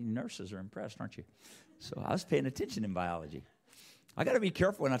think I knew. You nurses are impressed, aren't you? So I was paying attention in biology. I got to be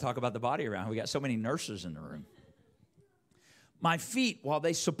careful when I talk about the body around. We got so many nurses in the room. My feet, while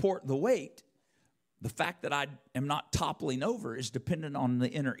they support the weight, the fact that I am not toppling over is dependent on the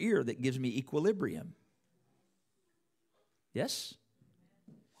inner ear that gives me equilibrium. Yes?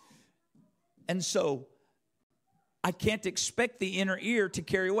 And so I can't expect the inner ear to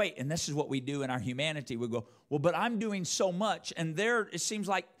carry weight. And this is what we do in our humanity. We go, well, but I'm doing so much. And there it seems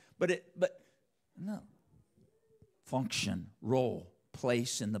like, but no. Function, role,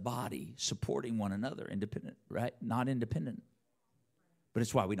 place in the body, supporting one another, independent, right? Not independent. But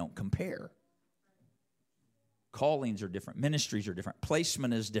it's why we don't compare. Callings are different. Ministries are different.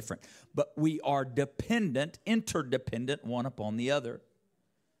 Placement is different. But we are dependent, interdependent one upon the other.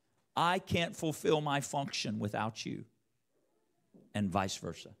 I can't fulfill my function without you. And vice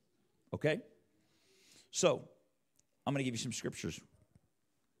versa. Okay? So, I'm going to give you some scriptures.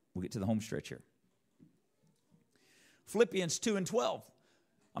 We'll get to the home stretch here. Philippians 2:12.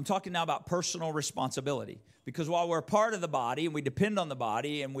 I'm talking now about personal responsibility. Because while we're part of the body and we depend on the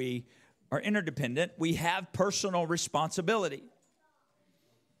body and we are interdependent, we have personal responsibility.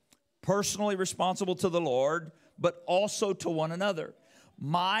 Personally responsible to the Lord, but also to one another.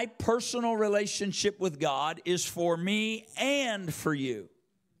 My personal relationship with God is for me and for you.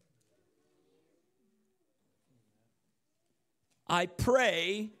 I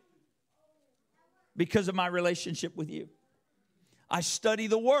pray because of my relationship with you. I study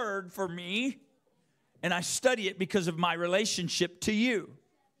the Word for me, and I study it because of my relationship to you.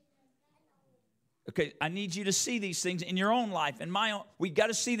 Okay, I need you to see these things in your own life. In my own, we got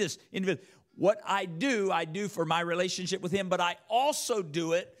to see this individually. What I do for my relationship with Him, but I also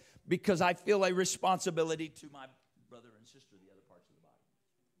do it because I feel a responsibility to my brother and sister, the other parts of the body.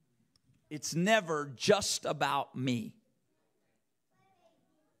 It's never just about me.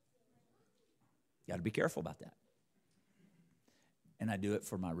 You got to be careful about that. And I do it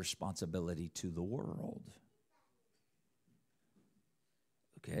for my responsibility to the world.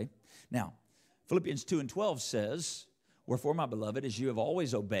 Okay? Now, Philippians 2:12 says, wherefore, my beloved, as you have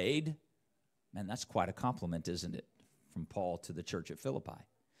always obeyed. Man, that's quite a compliment, isn't it? From Paul to the church at Philippi.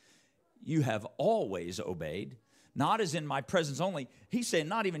 You have always obeyed, not as in my presence only. He's saying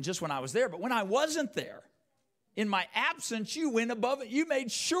not even just when I was there, but when I wasn't there. In my absence, you went above it. You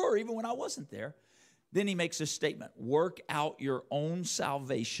made sure even when I wasn't there. Then he makes a statement. Work out your own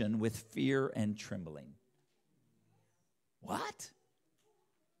salvation with fear and trembling. What?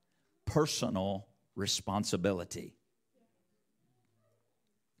 Personal responsibility.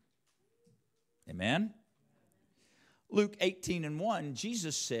 Amen? Luke 18:1,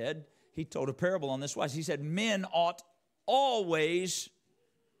 Jesus said, he told a parable on this wise. He said, men ought always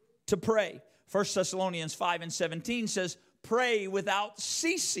to pray. 1 Thessalonians 5:17 says, pray without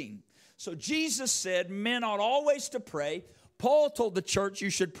ceasing. So Jesus said, men ought always to pray. Paul told the church you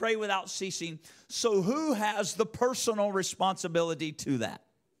should pray without ceasing. So who has the personal responsibility to that?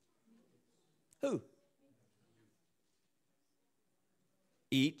 Who?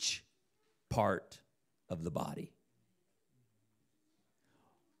 Each part of the body.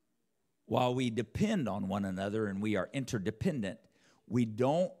 While we depend on one another and we are interdependent,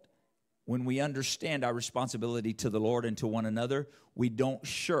 when we understand our responsibility to the Lord and to one another, we don't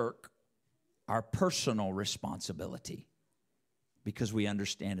shirk our personal responsibility because we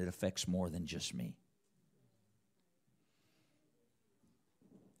understand it affects more than just me.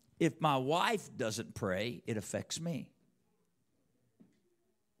 If my wife doesn't pray, it affects me.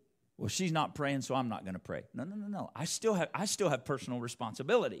 Well, she's not praying, so I'm not going to pray. No. I still have personal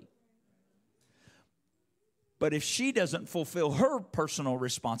responsibility. But if she doesn't fulfill her personal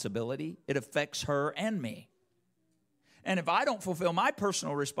responsibility, it affects her and me. And if I don't fulfill my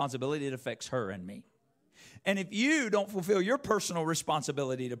personal responsibility, it affects her and me. And if you don't fulfill your personal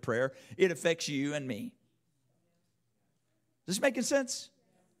responsibility to prayer, it affects you and me. Is this making sense?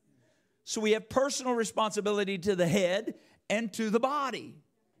 So we have personal responsibility to the head and to the body.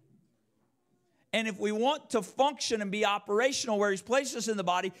 And if we want to function and be operational where He's placed us in the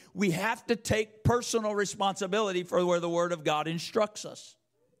body, we have to take personal responsibility for where the Word of God instructs us.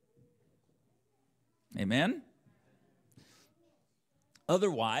 Amen?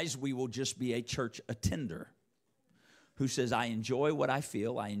 Otherwise, we will just be a church attender who says, I enjoy what I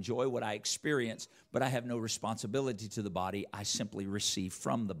feel, I enjoy what I experience, but I have no responsibility to the body. I simply receive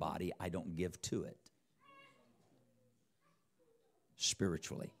from the body. I don't give to it.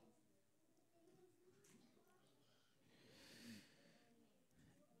 Spiritually.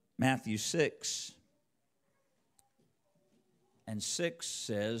 Matthew 6:6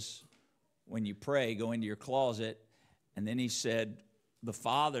 says, when you pray, go into your closet. And then he said, the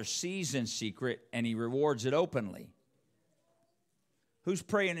Father sees in secret and He rewards it openly. Who's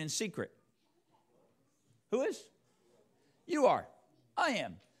praying in secret? Who is? You are. I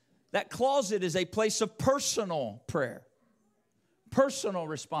am. That closet is a place of personal prayer. Personal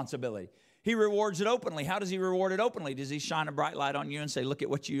responsibility. He rewards it openly. How does He reward it openly? Does He shine a bright light on you and say, look at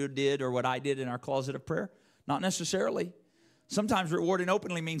what you did or what I did in our closet of prayer? Not necessarily. Sometimes rewarding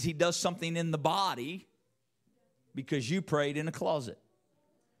openly means he does something in the body because you prayed in a closet.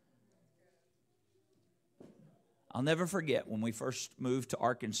 I'll never forget when we first moved to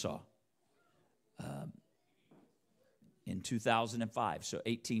Arkansas in 2005, so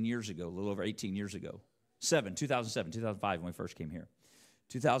 18 years ago, a little over 18 years ago. 2005 when we first came here.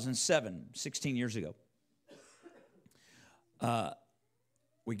 2007, 16 years ago.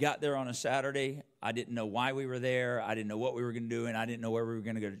 We got there on a Saturday. I didn't know why we were there. I didn't know what we were going to do, and I didn't know where we were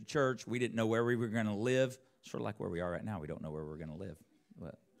going to go to church. We didn't know where we were going to live. Sort of like where we are right now. We don't know where we're going to live.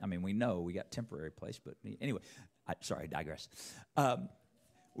 But, I mean, we know we got temporary place, but anyway. I digress.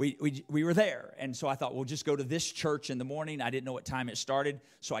 We were there, and so I thought, we'll just go to this church in the morning. I didn't know what time it started,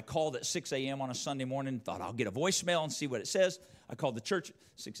 so I called at 6 a.m. on a Sunday morning and thought I'll get a voicemail and see what it says. I called the church at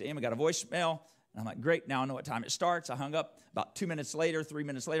 6 a.m. I got a voicemail, and I'm like, great, now I know what time it starts. I hung up. About 3 minutes later,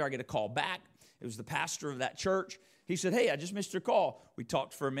 I get a call back. It was the pastor of that church. He said, hey, I just missed your call. We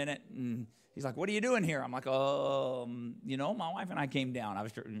talked for a minute, and he's like, what are you doing here? I'm like, my wife and I came down. I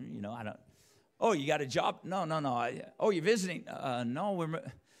was, I don't. Oh, you got a job? No. You're visiting? No.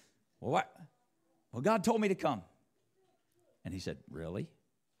 Well, what? Well, God told me to come. And he said, really?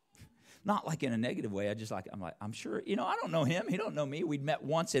 Not like in a negative way. I'm sure, I don't know him. He don't know me. We'd met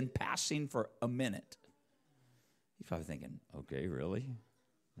once in passing for a minute. He's probably thinking, okay, really?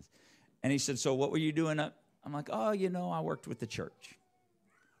 And he said, so what were you doing? I'm like, I worked with the church.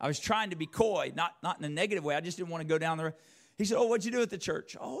 I was trying to be coy, not in a negative way. I just didn't want to go down the road. He said, what'd you do at the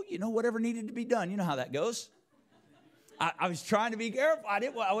church? Whatever needed to be done. You know how that goes. I was trying to be careful. I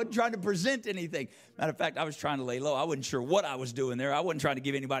wasn't trying to present anything. Matter of fact, I was trying to lay low. I wasn't sure what I was doing there. I wasn't trying to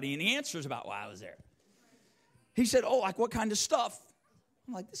give anybody any answers about why I was there. He said, like what kind of stuff?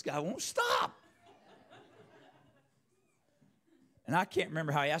 I'm like, this guy won't stop. And I can't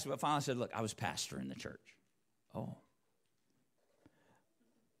remember how he asked me, but finally I said, look, I was pastor in the church. Oh.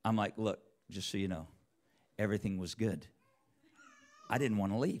 I'm like, look, just so you know, everything was good. I didn't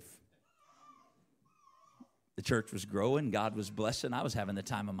want to leave. The church was growing. God was blessing. I was having the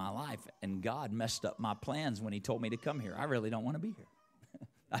time of my life. And God messed up my plans when he told me to come here. I really don't want to be here.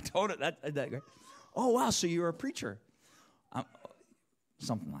 I told it. That oh, wow, so you're a preacher.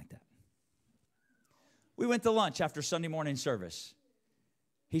 Something like that. We went to lunch after Sunday morning service.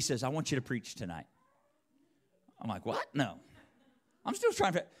 He says, I want you to preach tonight. I'm like, what? No. I'm still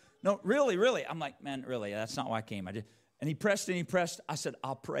trying to. No, really. I'm like, man, really, that's not why I came. And he pressed. I said,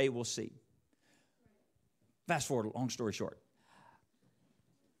 I'll pray, we'll see. Fast forward, long story short.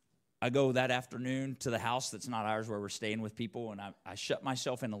 I go that afternoon to the house that's not ours where we're staying with people, and I shut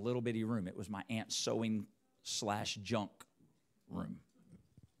myself in a little bitty room. It was my aunt's sewing/junk room.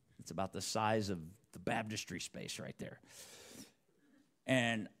 It's about the size of the baptistry space right there.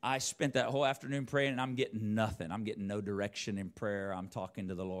 And I spent that whole afternoon praying, and I'm getting nothing. I'm getting no direction in prayer. I'm talking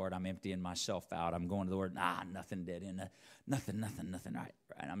to the Lord. I'm emptying myself out. I'm going to the Lord. Nothing dead in. Nothing. Right.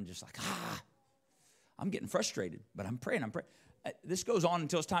 And I'm just like, I'm getting frustrated, but I'm praying. This goes on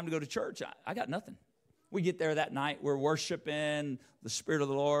until it's time to go to church. I got nothing. We get there that night. We're worshiping the Spirit of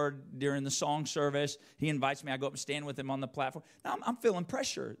the Lord during the song service. He invites me. I go up and stand with him on the platform. Now, I'm feeling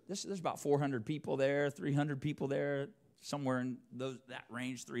pressure. There's about 400 people there, 300 people there. Somewhere in that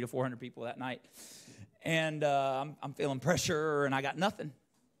range, 300 to 400 people that night. And I'm feeling pressure, and I got nothing.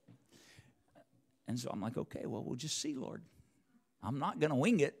 And so I'm like, okay, well, we'll just see, Lord. I'm not going to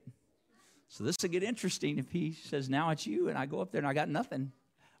wing it. So this will get interesting if he says, now it's you, and I go up there and I got nothing.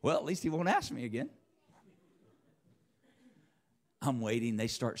 Well, at least he won't ask me again. I'm waiting. They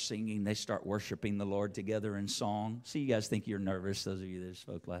start singing. They start worshiping the Lord together in song. See, you guys think you're nervous, those of you that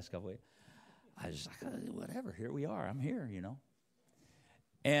spoke last couple of weeks. I was like, whatever, here we are. I'm here,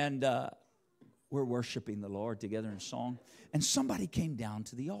 And we're worshiping the Lord together in song. And somebody came down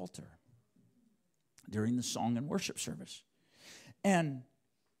to the altar during the song and worship service. And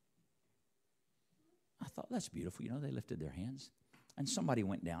I thought, that's beautiful. They lifted their hands. And somebody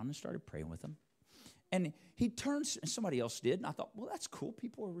went down and started praying with them. And he turns, and somebody else did. And I thought, well, that's cool.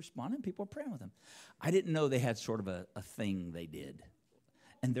 People are responding. People are praying with them. I didn't know they had sort of a thing they did.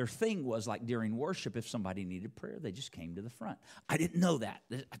 And their thing was like during worship, if somebody needed prayer, they just came to the front. I didn't know that.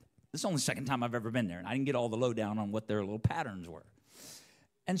 This is only the second time I've ever been there, and I didn't get all the lowdown on what their little patterns were.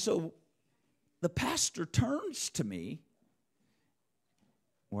 And so the pastor turns to me,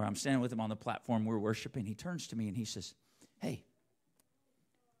 where I'm standing with him on the platform, we're worshiping. He turns to me and he says, hey,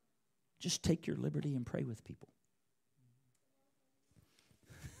 just take your liberty and pray with people.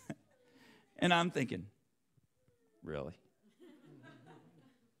 And I'm thinking, really?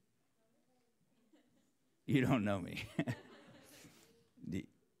 You don't know me.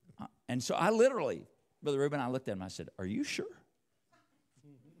 And so I literally Brother Reuben, I looked at him. I said, are you sure?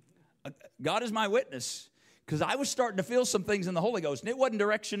 God is my witness. Because I was starting to feel some things in the Holy Ghost. And it wasn't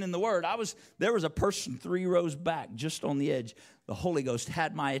direction in the Word. There was a person 3 rows back, just on the edge. The Holy Ghost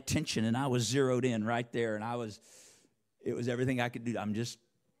had my attention, and I was zeroed in right there. And it was everything I could do. I'm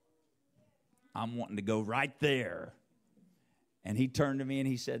wanting to go right there. And he turned to me and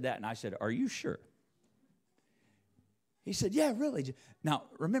he said that. And I said, are you sure? He said, yeah, really. Now,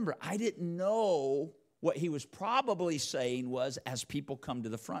 remember, I didn't know what he was probably saying was, as people come to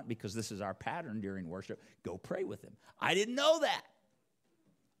the front, because this is our pattern during worship, go pray with them. I didn't know that.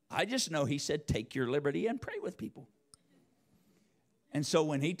 I just know he said, take your liberty and pray with people. And so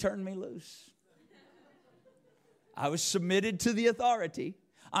when he turned me loose, I was submitted to the authority.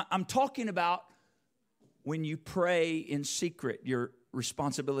 I'm talking about when you pray in secret, your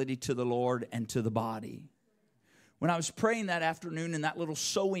responsibility to the Lord and to the body. When I was praying that afternoon in that little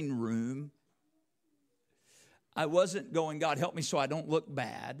sewing room, I wasn't going, God, help me so I don't look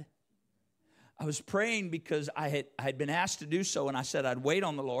bad. I was praying because I had been asked to do so, and I said I'd wait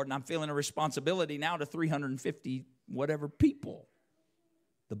on the Lord, and I'm feeling a responsibility now to 350 whatever people,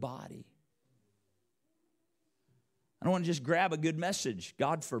 the body. I don't want to just grab a good message.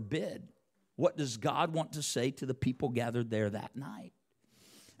 God forbid. What does God want to say to the people gathered there that night?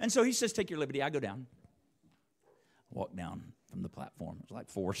 And so he says, take your liberty. I go down. I walk down from the platform. It was like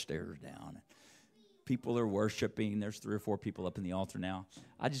 4 stairs down. People are worshiping. There's 3 or 4 people up in the altar now.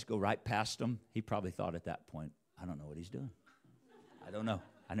 I just go right past him. He probably thought at that point, I don't know what he's doing. I don't know.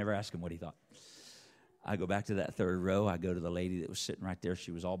 I never asked him what he thought. I go back to that 3rd row. I go to the lady that was sitting right there.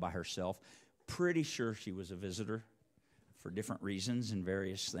 She was all by herself. Pretty sure she was a visitor for different reasons and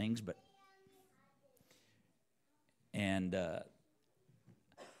various things. And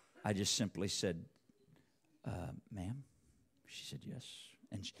I just simply said, ma'am? She said, yes.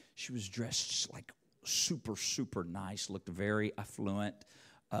 And she was dressed like super, super nice, looked very affluent.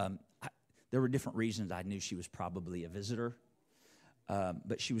 There were different reasons I knew she was probably a visitor,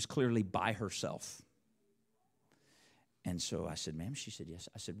 but she was clearly by herself. And so I said, ma'am? She said, yes.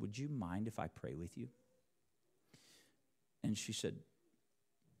 I said, would you mind if I pray with you? And she said,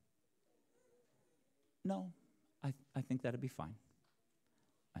 no, I think that'd be fine.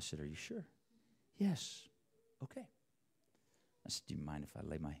 I said, are you sure? Yes. Okay. I said, do you mind if I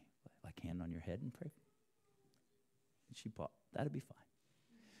lay my hand on your head and pray? And she thought, that'd be fine.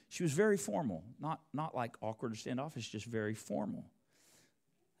 She was very formal, not like awkward or standoffish, just very formal.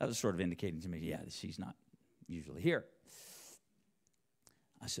 That was sort of indicating to me, yeah, she's not usually here.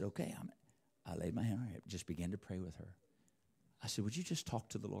 I said, okay. I laid my hand on her hip, just began to pray with her. I said, would you just talk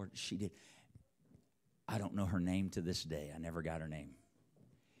to the Lord? She did. I don't know her name to this day. I never got her name.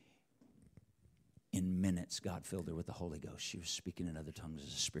 In minutes, God filled her with the Holy Ghost. She was speaking in other tongues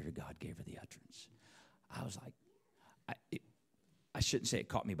as the Spirit of God gave her the utterance. I was like, I shouldn't say it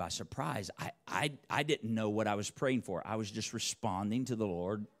caught me by surprise. I didn't know what I was praying for. I was just responding to the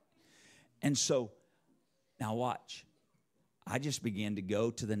Lord. And so, now watch. I just began to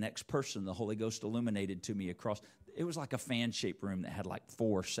go to the next person. The Holy Ghost illuminated to me across. It was like a fan-shaped room that had like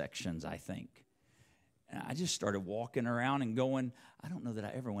 4 sections, I think. And I just started walking around and going. I don't know that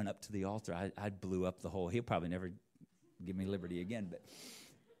I ever went up to the altar. I blew up the whole. He'll probably never give me liberty again. But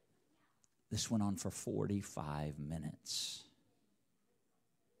this went on for 45 minutes.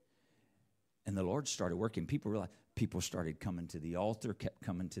 And the Lord started working. People started coming to the altar, kept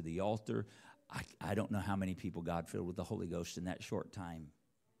coming to the altar. I don't know how many people God filled with the Holy Ghost in that short time.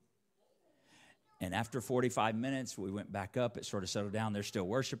 And after 45 minutes, we went back up. It sort of settled down. They're still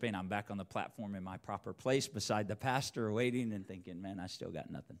worshiping. I'm back on the platform in my proper place beside the pastor waiting and thinking, man, I still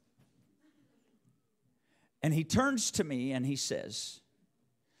got nothing. And he turns to me and he says,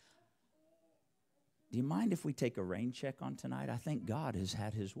 do you mind if we take a rain check on tonight? I think God has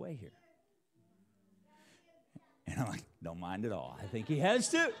had his way here. And I'm like, don't mind at all. I think he has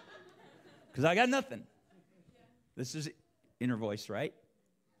too. Because I got nothing. This is inner voice, right?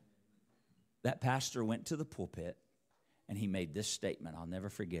 That pastor went to the pulpit and he made this statement. I'll never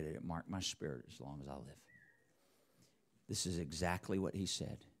forget it. It marked my spirit as long as I live. This is exactly what he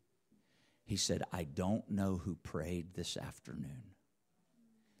said. He said, I don't know who prayed this afternoon,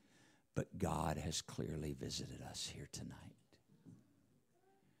 but God has clearly visited us here tonight.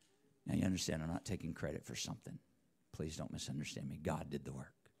 Now you understand, I'm not taking credit for something. Please don't misunderstand me. God did the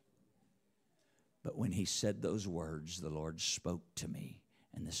work. But when he said those words, the Lord spoke to me,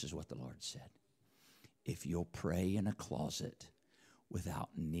 and this is what the Lord said. If you'll pray in a closet without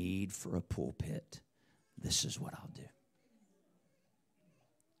need for a pulpit, this is what I'll do.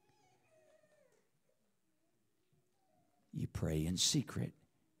 You pray in secret,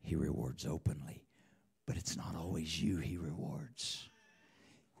 he rewards openly. But it's not always you He rewards.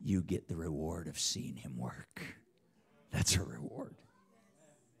 You get the reward of seeing Him work. That's a reward.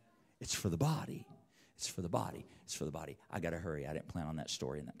 It's for the body. It's for the body. It's for the body. I got to hurry. I didn't plan on that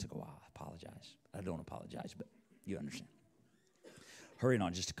story, and that took a while. I apologize. I don't apologize, but you understand. Hurrying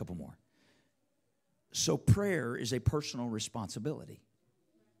on, just a couple more. So prayer is a personal responsibility.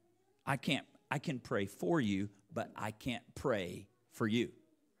 I can pray for you, but I can't pray for you.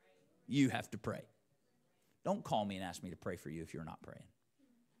 You have to pray. Don't call me and ask me to pray for you if you're not praying.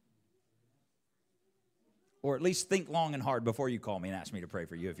 Or at least think long and hard before you call me and ask me to pray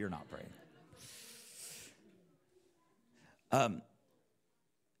for you if you're not praying.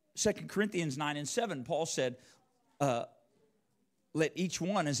 2 Corinthians 9:7, Paul said, let each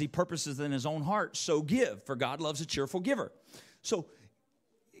one as he purposes in his own heart so give, for God loves a cheerful giver. So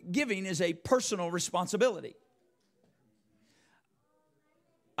giving is a personal responsibility.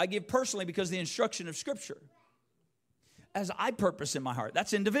 I give personally because of the instruction of Scripture. As I purpose in my heart,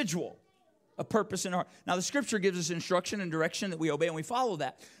 that's individual. A purpose in our heart. Now, the Scripture gives us instruction and direction that we obey and we follow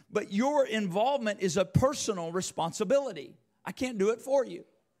that. But your involvement is a personal responsibility. I can't do it for you.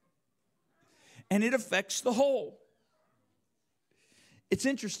 And it affects the whole. It's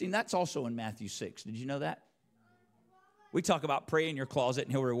interesting, that's also in Matthew 6. Did you know that? We talk about pray in your closet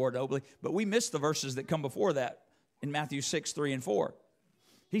and He'll reward openly, but we miss the verses that come before that in Matthew 6, 3 and 4.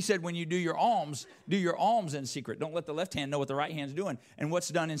 He said when you do your alms in secret. Don't let the left hand know what the right hand's doing. And what's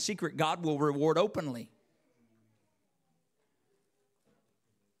done in secret, God will reward openly.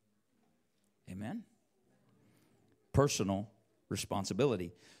 Amen? Personal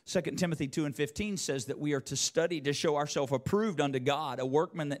responsibility. 2 Timothy 2:15 says that we are to study to show ourselves approved unto God, a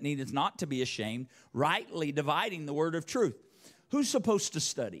workman that needeth not to be ashamed, rightly dividing the word of truth. Who's supposed to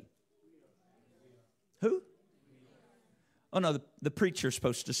study? Who? Oh, no, the preacher's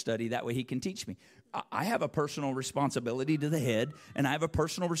supposed to study. That way he can teach me. I have a personal responsibility to the head, and I have a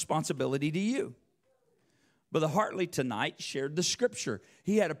personal responsibility to you. Brother Hartley tonight shared the Scripture.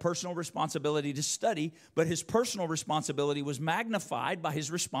 He had a personal responsibility to study, but his personal responsibility was magnified by his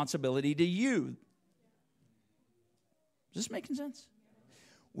responsibility to you. Is this making sense?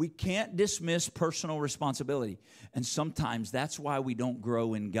 We can't dismiss personal responsibility. And sometimes that's why we don't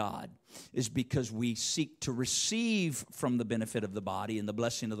grow in God, is because we seek to receive from the benefit of the body and the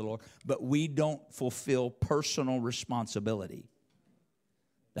blessing of the Lord, but we don't fulfill personal responsibility.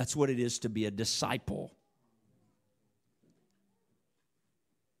 That's what it is to be a disciple.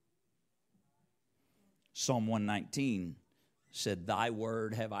 Psalm 119 said, thy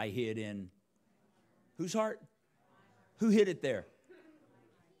word have I hid in whose heart? Who hid it there?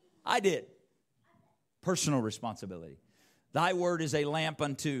 I did. Personal responsibility. Thy word is a lamp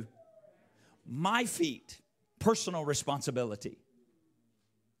unto my feet. Personal responsibility.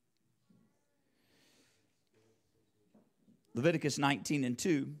 Leviticus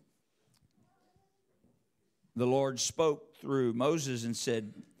 19:2. The Lord spoke through Moses and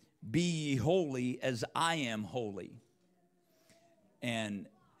said, be ye holy as I am holy. And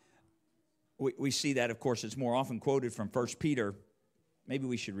we see that, of course, it's more often quoted from 1 Peter. Maybe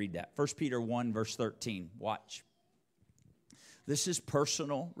we should read that. 1 Peter 1, verse 13. Watch. This is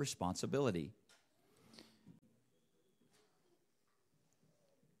personal responsibility.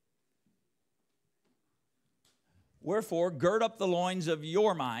 Wherefore, gird up the loins of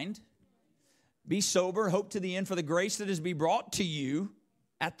your mind. Be sober, hope to the end for the grace that is be brought to you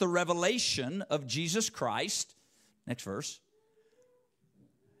at the revelation of Jesus Christ. Next verse.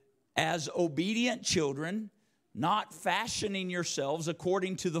 As obedient children, not fashioning yourselves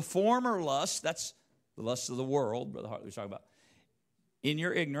according to the former lust, that's the lust of the world, Brother Hartley was talking about, in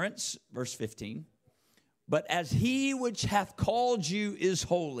your ignorance, verse 15, but as he which hath called you is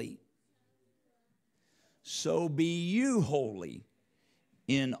holy, so be you holy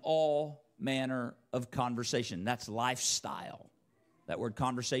in all manner of conversation. That's lifestyle. That word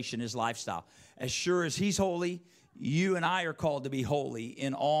conversation is lifestyle. As sure as he's holy, you and I are called to be holy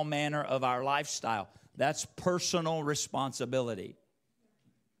in all manner of our lifestyle. That's personal responsibility.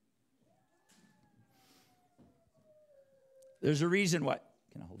 There's a reason why.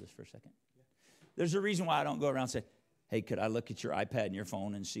 Can I hold this for a second? There's a reason why I don't go around and say, hey, could I look at your iPad and your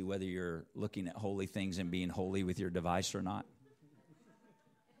phone and see whether you're looking at holy things and being holy with your device or not?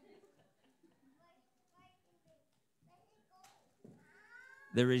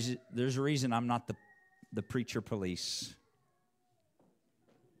 There's a reason I'm not the preacher police.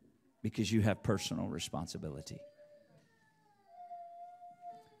 Because you have personal responsibility.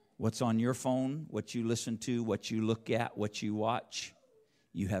 What's on your phone, what you listen to, what you look at, what you watch,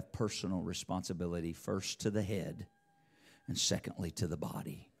 you have personal responsibility, first to the head and secondly to the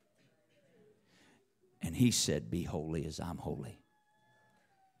body. And he said, be holy as I'm holy.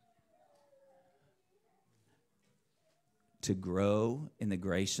 To grow in the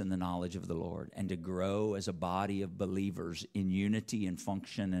grace and the knowledge of the Lord, and to grow as a body of believers in unity and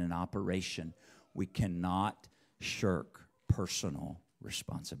function and operation, we cannot shirk personal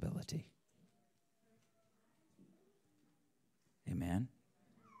responsibility. Amen?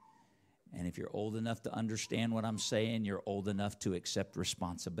 And if you're old enough to understand what I'm saying, you're old enough to accept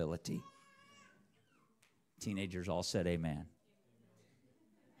responsibility. Teenagers all said amen.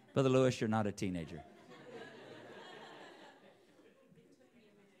 Brother Lewis, you're not a teenager.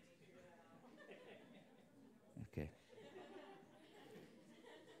 Okay.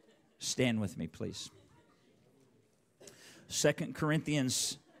 Stand with me, please. 2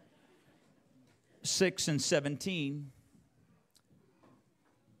 Corinthians 6 and 17.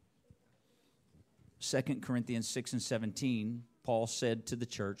 2 Corinthians 6 and 17, Paul said to the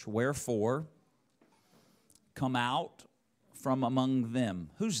church, wherefore, come out from among them.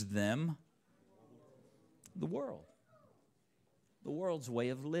 Who's them? The world. The world's way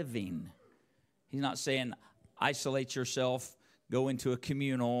of living. He's not saying isolate yourself, go into a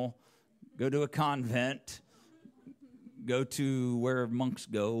communal, go to a convent, go to where monks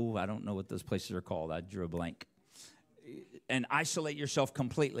go. I don't know what those places are called. I drew a blank. And isolate yourself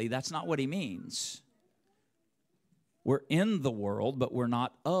completely. That's not what he means. We're in the world, but we're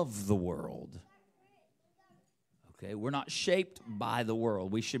not of the world. Okay, we're not shaped by the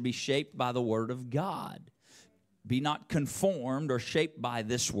world. We should be shaped by the Word of God. Be not conformed or shaped by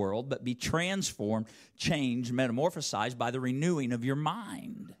this world, but be transformed, changed, metamorphosized by the renewing of your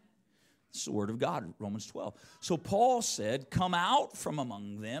mind. It's the Word of God, Romans 12. So Paul said, come out from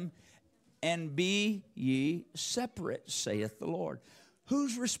among them and be ye separate, saith the Lord.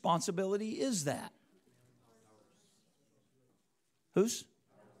 Whose responsibility is that? Whose?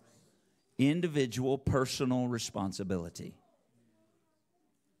 Individual, personal responsibility.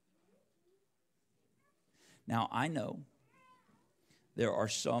 Now, I know there are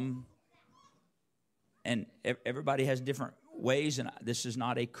some, and everybody has different ways, and this is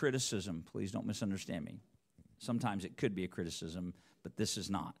not a criticism. Please don't misunderstand me. Sometimes it could be a criticism, but this is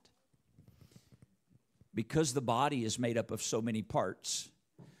not. Because the body is made up of so many parts,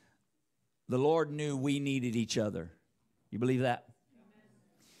 the Lord knew we needed each other. You believe that?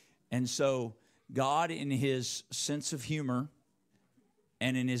 And so God, in his sense of humor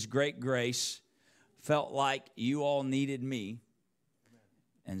and in his great grace, felt like you all needed me.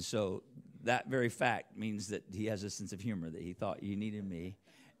 And so that very fact means that he has a sense of humor, that he thought you needed me.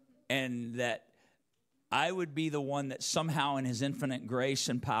 And that I would be the one that somehow in his infinite grace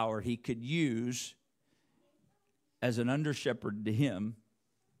and power he could use as an under-shepherd to him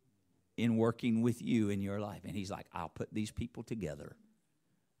in working with you in your life. And he's like, I'll put these people together.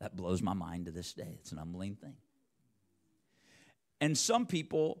 That blows my mind to this day. It's an humbling thing. And some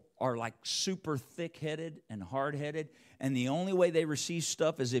people are like super thick-headed and hard-headed, and the only way they receive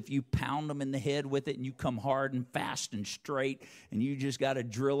stuff is if you pound them in the head with it and you come hard and fast and straight, and you just got to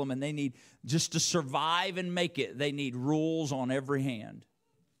drill them, and they need, just to survive and make it, they need rules on every hand.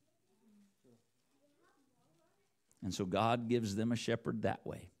 And so God gives them a shepherd that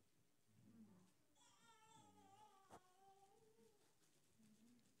way.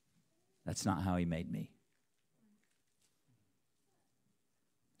 That's not how he made me.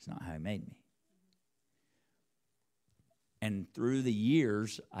 It's not how he made me. And through the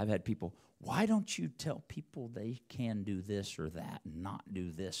years, I've had people, why don't you tell people they can do this or that and not do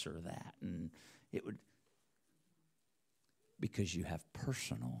this or that? And it would, because you have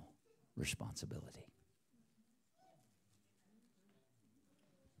personal responsibility.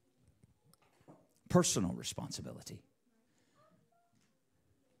 Personal responsibility.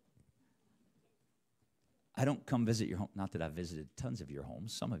 I don't come visit your home. Not that I've visited tons of your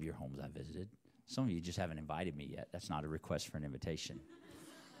homes. Some of your homes I've visited. Some of you just haven't invited me yet. That's not a request for an invitation.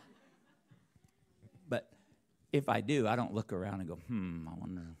 But if I do, I don't look around and go,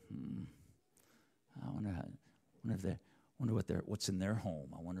 what's in their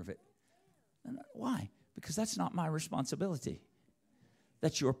home. I wonder if it. Why? Because that's not my responsibility.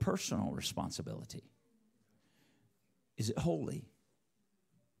 That's your personal responsibility. Is it holy?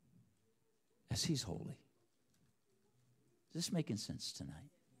 As he's holy. Is this making sense tonight?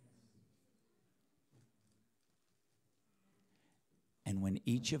 And when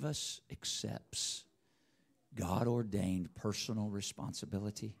each of us accepts God-ordained personal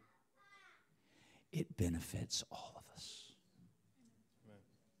responsibility, it benefits all of us.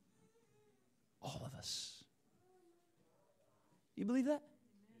 All of us. You believe that?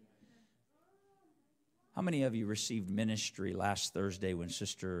 How many of you received ministry last Thursday when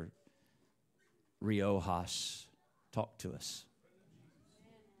Sister Riojas, talk to us.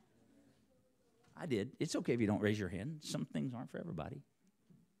 I did. It's okay if you don't raise your hand. Some things aren't for everybody.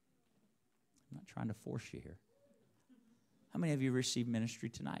 I'm not trying to force you here. How many of you received ministry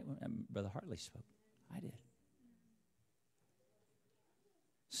tonight? Brother Hartley spoke. I did.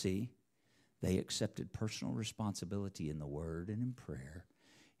 See, they accepted personal responsibility in the word and in prayer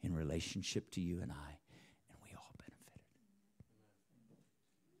in relationship to you and I, and we all benefited.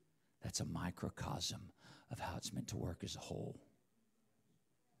 That's a microcosm of how it's meant to work as a whole.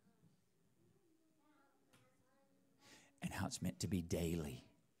 And how it's meant to be daily.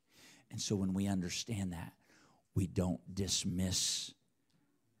 And so when we understand that, we don't dismiss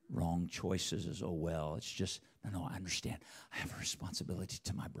wrong choices as, oh, well, it's just, no, I understand. I have a responsibility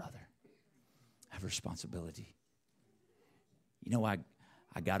to my brother. I have a responsibility. You know, I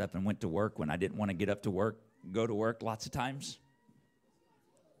got up and went to work when I didn't want to get up to work, go to work lots of times.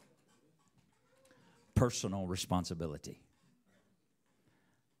 Personal responsibility.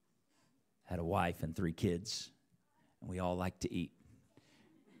 Had a wife and 3 kids, and we all like to eat.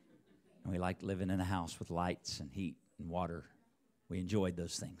 And we liked living in a house with lights and heat and water. We enjoyed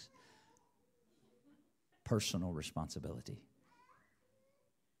those things. Personal responsibility.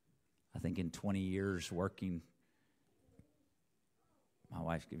 I think in 20 years working, my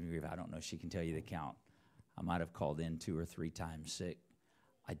wife's giving me grief. I don't know if she can tell you the count. I might have called in 2 or 3 times sick.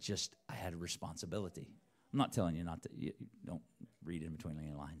 I had a responsibility. I'm not telling you not to, you don't read in between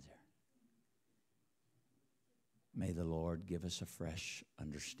the lines there. May the Lord give us a fresh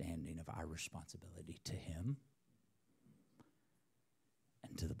understanding of our responsibility to Him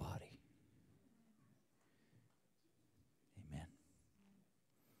and to the body. Amen.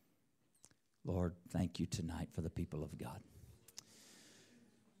 Lord, thank you tonight for the people of God.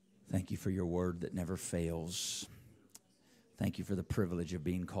 Thank you for your word that never fails. Thank you for the privilege of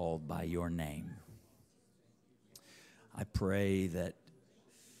being called by your name. I pray that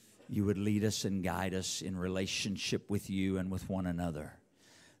you would lead us and guide us in relationship with you and with one another,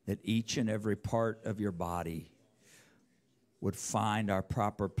 that each and every part of your body would find our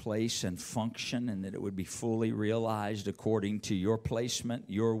proper place and function, and that it would be fully realized according to your placement,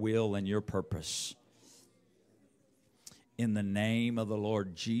 your will, and your purpose. In the name of the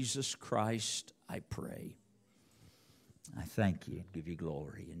Lord Jesus Christ, I pray. I thank you and give you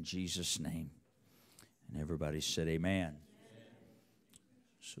glory in Jesus' name. And everybody said amen.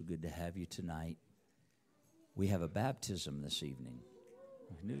 So good to have you tonight. We have a baptism this evening.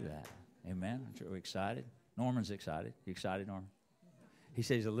 I knew that. Amen. Aren't you excited? Norman's excited. You excited, Norman? He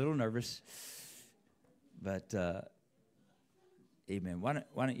says he's a little nervous. But, amen. Why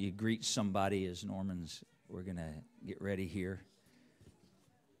don't you greet somebody as we're going to get ready here.